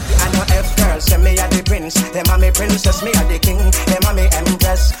Radio. I know F girls, say me a the prince. Them a me princess, me a the king. Them a me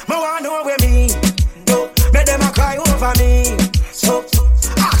empress. Me want know where me do. Make them a cry over me. So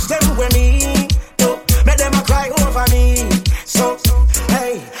ask them where me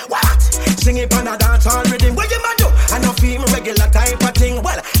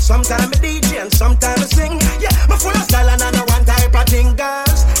Sometimes I DJ and sometimes I sing. Yeah, my full of style and I know one type of thing.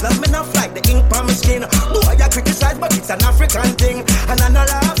 Girls, love me enough like the ink on my skin. Boy, I criticize, but it's an African thing. And I'm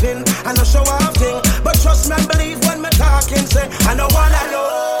not laughing, I know show off thing. But trust me and believe when me talking. Say, I know one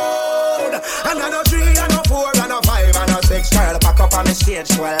alone. And I know 3, I know 4, I know 5, I know 6. Girl, back up on the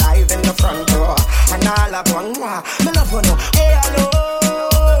stage, so live in the front door. And all I want, me love you know, hey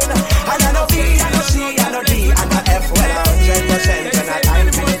alone. And I know B, I know C, I know D, and I F, well, 100%. And I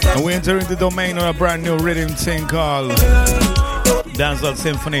time finish. And we enter the domain of a brand new rhythm thing called Dancehall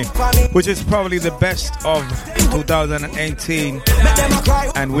Symphony, which is probably the best of 2018,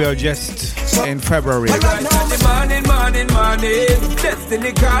 and we are just in February. Morning,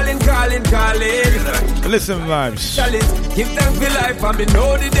 destiny calling. Listen, vibes. Give thanks for life and me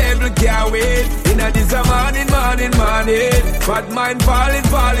know the devil can't wait. In a this morning. Bad mind falling.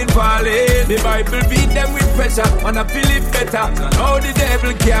 The Bible beat them with pressure, and I feel it better. Know the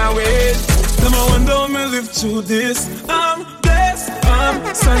devil can't wait. Them I wonder how me live through this. I'm blessed,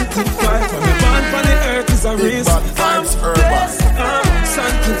 I'm sanctified. When the band on the earth is a race. I'm blessed, I'm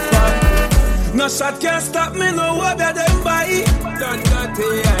sanctified. No shot can't stop me, no whether them buy.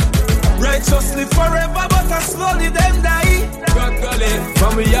 Righteously forever, but I slowly them die.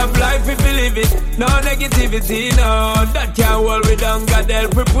 When we have life, we believe it. No negativity, no. That can't hold we down. God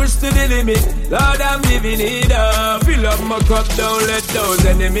help we push to the limit. Lord, I'm living it up. Fill up my cup, don't let those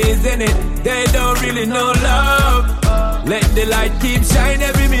enemies in it. They don't really know love. Let the light keep shine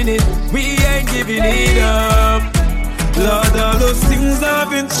every minute. We ain't giving it up. Lord, all those things I've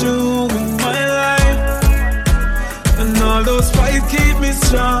been through in my life, and all those fights keep me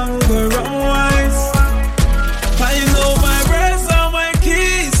stronger and wise. I know my words are my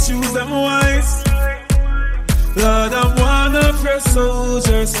keys, choose them wise. Lord, I'm one of your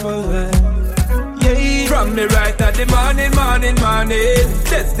soldiers for life. Yeah. From me right at the morning.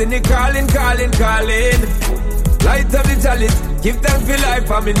 Destiny calling. Light up the chalice, give thanks for life,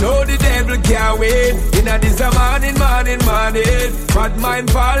 and me know the devil can't wait. In a this morning. Bad mind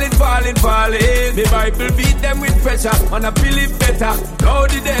falling. The Bible beat them with pressure, and I feel it better. Know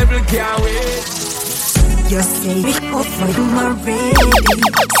the devil can't wait. You say me over my ready,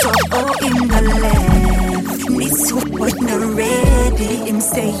 so in the left. Me super not ready. Him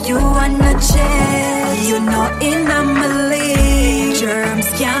say you wanna change. You know in a malay, germs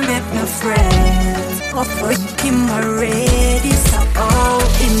can't make me friends. Offer him already, so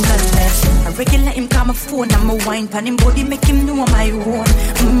in the left. I regular him call my phone and my wine pan him body make him know my own.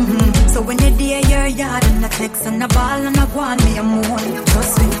 So when they day your yard and I text and I ball and I go on me a moan.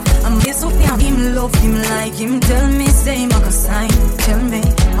 Trust me, I'm this up him love him like him. Tell me say him I go sign. Tell me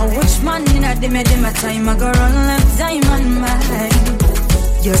I watch man in a dem a time I go run left time on mine.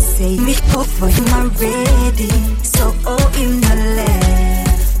 You say me offer him already, so in the left.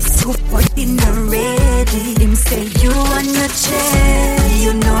 Super in ready. Him say you wanna change.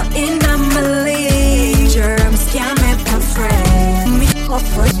 You know in a malay, germs can't make a friend. Me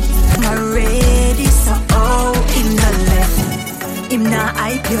offer him ready, so in the left. Him not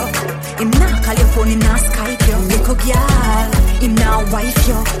hype you, him not call your phone, him not Skype you. Make a girl, him not wife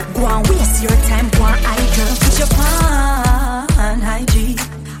you. Go and waste your time, go and idle. Put your pan IG.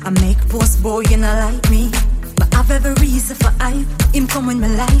 I make post boy, you not like me. But I've every reason for hype. Him come in my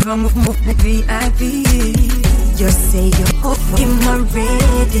life, I'm move like VIP. You say you offer him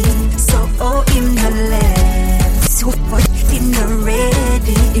already, so him the left. Super in the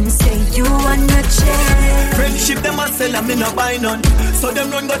ready. Him say you wanna change. Friendship them a sell and me no buy none. So them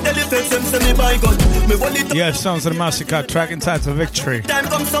run go tell the face them say me buy gun. Me hold it. Yes, Sounds of the Massacre, track entitled Victory. Time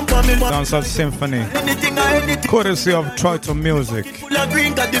comes some for me. Dancehall Symphony. Anything. Courtesy of Troyton Music. Full of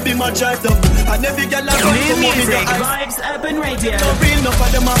green got the be my choice up. And every girl a run New to music, vibes, urban radio. No real, no for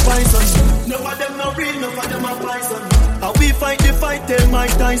them a poison. No of them no real, no for them a poison. And we fight the fight, tell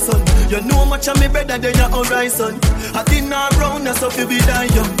Mike Tyson. You know much of me better than your horizon. I think not round, that's how we die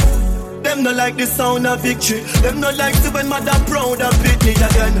young. Them no like the sound of victory. Them no like to when mother proud of Britney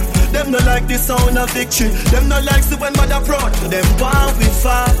again. Them no like the sound of victory. Them no like to when mother proud. Them want we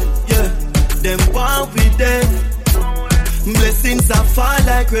fall, yeah. Them want we dead. Blessings are fall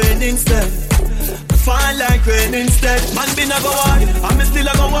like rain instead. Fall like rain instead. Man been a go on, and me still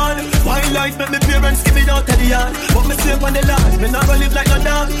a go on. Why life make me parents give me out of the yard? But me safe on the land, me not go live like a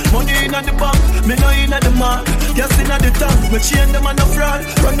dog. Money in at the bank, me no in at the mark. Gas in at the tank, me chain them and no fraud.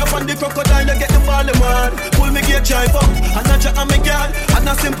 Run up on the crocodile and get the ball them hard. Pull me gear drive up, and I jack on me guard. And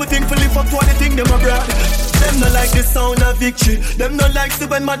a simple thing for live up to the thing them abroad. Them no like the sound of victory. Them no like to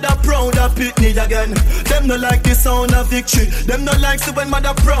when mother proud of Pitney again. Them no like the sound of victory. Them no like to when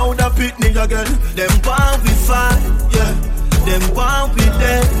mother proud of Pitney again. Them want we fight, yeah. Them want we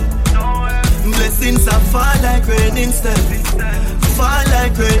dead. like rain instead. Fall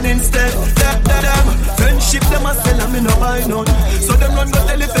like rain instead. Friendship them a sell and me no buy none. So them run go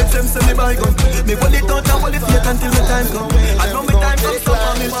tell the feds them send me buy gun. Me hold it out and hold it fake until the time come. I know me time comes so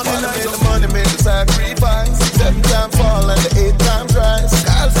far me feel like the money made the sacrifice. 7 times fall and the 8 times rise.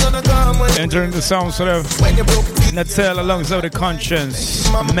 God's gonna come when entering the sound sort of Natel alongside the conscience.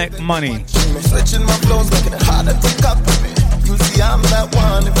 Make money. Switching my flows, making it harder to copy me. You see I'm that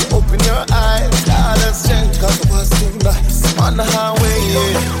one, if you open your eyes. God has changed, cause it was too nice. I'm on the highway,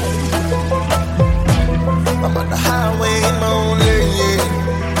 yeah. I'm on the highway in my own lane, yeah.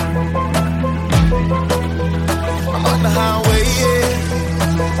 I'm on the highway, yeah.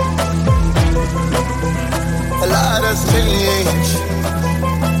 A lot has changed.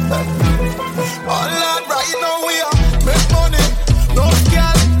 Oh Lord, right now we are make money, no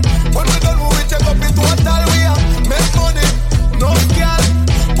scam. When we done we check up in total, we are make money, no scam.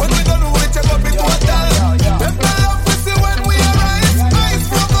 When we done we check up in total. Them love we see when we arise. Nice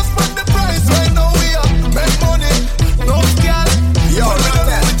focus on the price. Right now we are make money, no scam. When we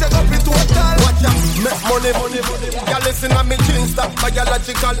done we check up in total. Watch out, make money, money, money. Y'all listen to me change that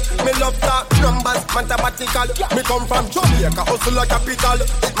biological. Me love that numbers, mathematical. Me come from Jamaica, hustle a capital.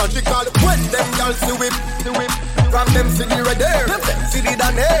 It's magical. When them y'all see whip, from them city right there, city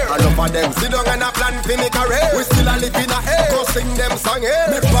down here. All of them sit down and a plan for me career. We still a live in a air, go sing them song here.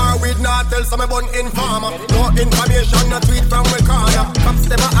 Me far with not tell some about informer. No information, no tweet from we corner. Cops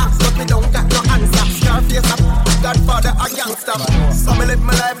them a ask, but me don't got no answer. Scarface up, Godfather a gangster. So me live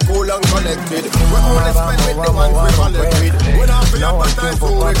my life cool and collected. We only spend with the ones we collect with. We not feel up on time, so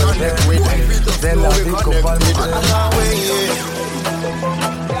we connect with. We just know we connect with. On the highway, yeah.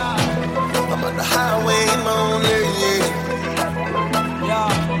 I'm on the highway in my own lane, yeah.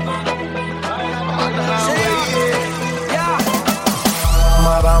 I'm on the highway, yeah.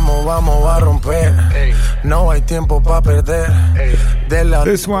 Vamos, vamos a romper. No hay tiempo pa perder.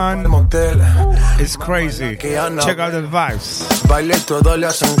 This one is crazy. Check out the vibes. Baile todo le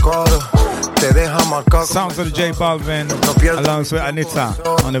hacen coro. Te deja marcado. Sounds of the J Balvin alongside Anita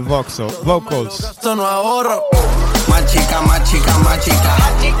on the vocals. Esto no ahorro. Más chica, más chica, más chica.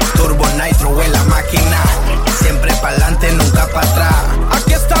 Turbo Nitro en la máquina. Siempre pa'lante, nunca para atrás.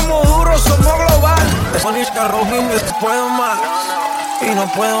 Aquí estamos duros, somos global. Monisca Rojín, puedo más. Y no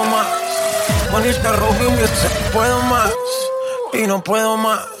puedo más. Monisca Rojín, puedo más. Y no puedo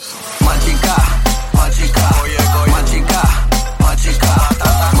más. Más chica, más chica. Más chica, más chica.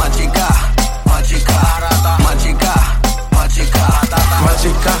 Más chica, más chica. Más chica, más chica. Más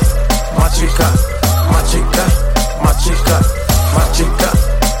chica, más chica. Más chica. Machica, machica,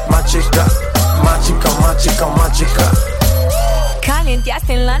 machica, machica, machica, machica.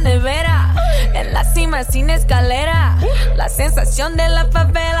 Calienteaste en la nevera, en la cima sin escalera. La sensación de la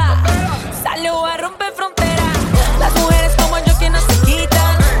favela salió a romper frontera. Las mujeres como yo que no se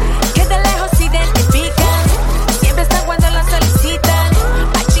quitan, que de lejos se identifican. Siempre están cuando las solicitan.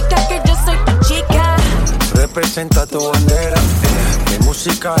 Ay chica que yo soy tu chica. Representa tu bandera. Mi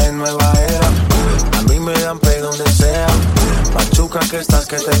música es nueva era. A mí me dan pe donde sea. Machuca que estás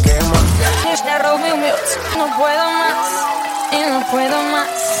que te quema. Este Romeo no puedo más. Y no puedo más.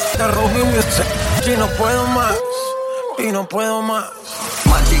 Este Romeo y no puedo más. Y no puedo más.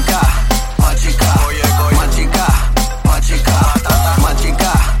 Más chica, más chica. Más chica, más chica. Más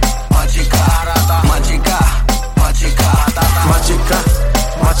chica, más chica. Más chica, más chica. Más chica,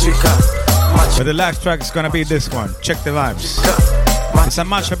 más chica. But the last track is gonna be this one. Check the vibes. It's a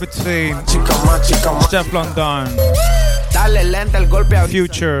matchup between Steph London,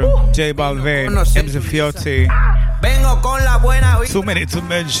 Future, J Balvin, MC Fiotti. Too many to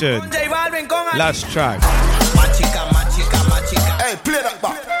mention. Last track. Hey, play that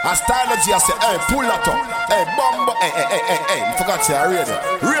back. I started to say, hey, pull that up. Hey, bomba. Hey. Forgot to say,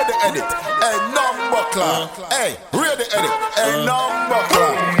 radio edit. Hey, number clock. Hey, radio edit. Hey, number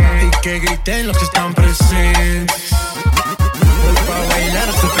clock. Y que griten los que están presentes. Pa' bailar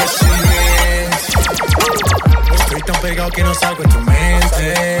a su presidente. Estoy tan pegado que no salgo en tu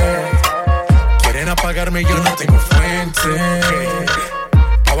mente. Quieren apagarme y yo no tengo fuente.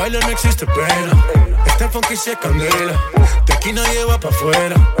 A bailar no existe pena. Este funky se candela. De aquí nadie va pa'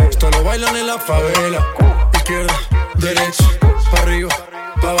 afuera. Esto lo bailan en la favela. Izquierda, derecha, pa' arriba,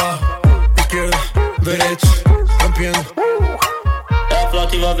 pa' abajo. Izquierda, derecha, rompiendo. É a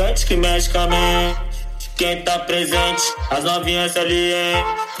flauta envolvente que mexe com a mente. Quem tá presente, as novinhas ali, hein?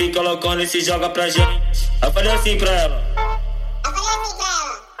 Fica loucona e se joga pra gente. Eu falei assim pra ela.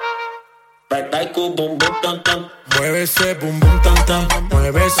 Vai com o bumbum tam tam. Mueve ese bumbum tam tam.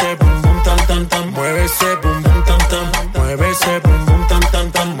 Mueve ese bumbum tam tam tam. Mueve ese bumbum tam tam. Mueve ese bumbum tam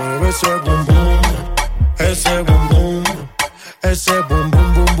tam tam. Mueve ese bumbum. Ese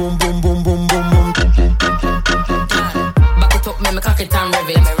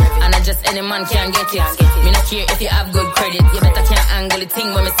angle the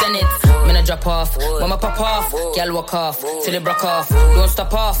thing when me send it. Me not drop off, when me pop off, girl walk off, till it broke off. Don't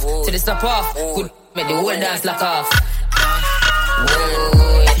stop off, till it stop off. Good, make the whole dance lock off.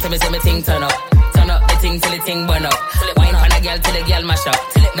 Whoa, tell me say me thing turn up the thing till the thing burn up. Wine pan a girl till the girl mash up.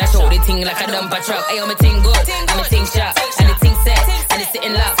 Now show the thing like a dumper truck. Ayo, me thing good, and me thing sharp, and the thing set, and it's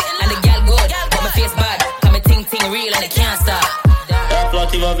sitting loud, and the girl good, but my face bad, cause me thing real and it can't stop. É a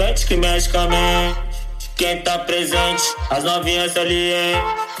flota envolvente que mexe com a mente. Quem tá presente, as novinhas ali, hein?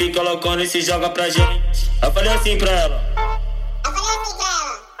 Fica loucona e se joga pra gente. Eu falei assim pra ela.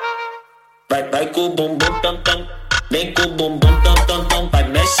 Vai com o bumbum tam tam. Vem com o bumbum tam tam tam. Vai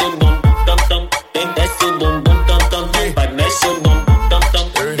mexe o bumbum tam tam. Vem desce o bumbum tam tam tam. Vai mexe o bumbum tam tam.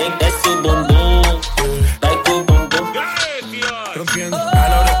 Vem desce o bumbum. Vai com o bumbum. I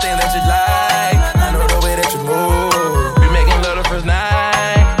know the thing that you like. I know the way that you move. We making love the first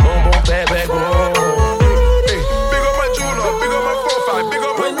night. Boom boom back boom. Hey, big up my jeweler, big up my profile, big up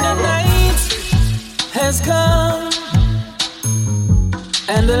my when the night has come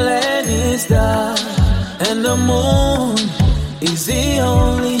and the land is dark and the moon is the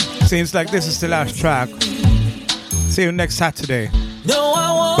only. Seems like this is the last track. See you next Saturday. No,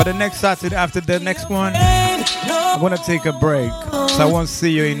 I won't. But the next Saturday after the next one, I'm gonna take a break. So I won't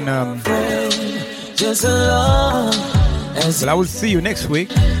see you in just alone. But I will see you next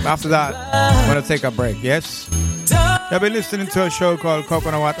week. After that, I'm gonna take a break, yes? You've been listening to a show called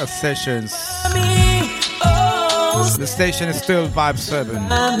Coconut Water Sessions. The station is still Vibe 7.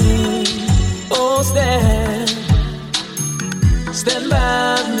 Oh, stand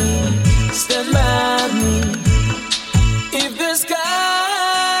by me. If the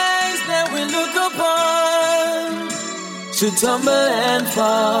skies that we look upon should tumble and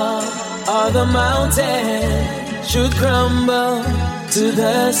fall, or the mountain should crumble to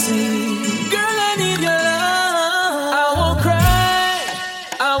the sea, girl, I need your love. I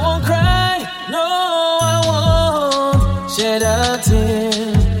won't cry, no, I won't shed a tear,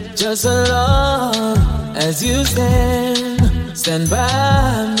 just as long as you stand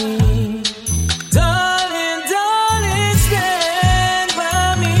by me.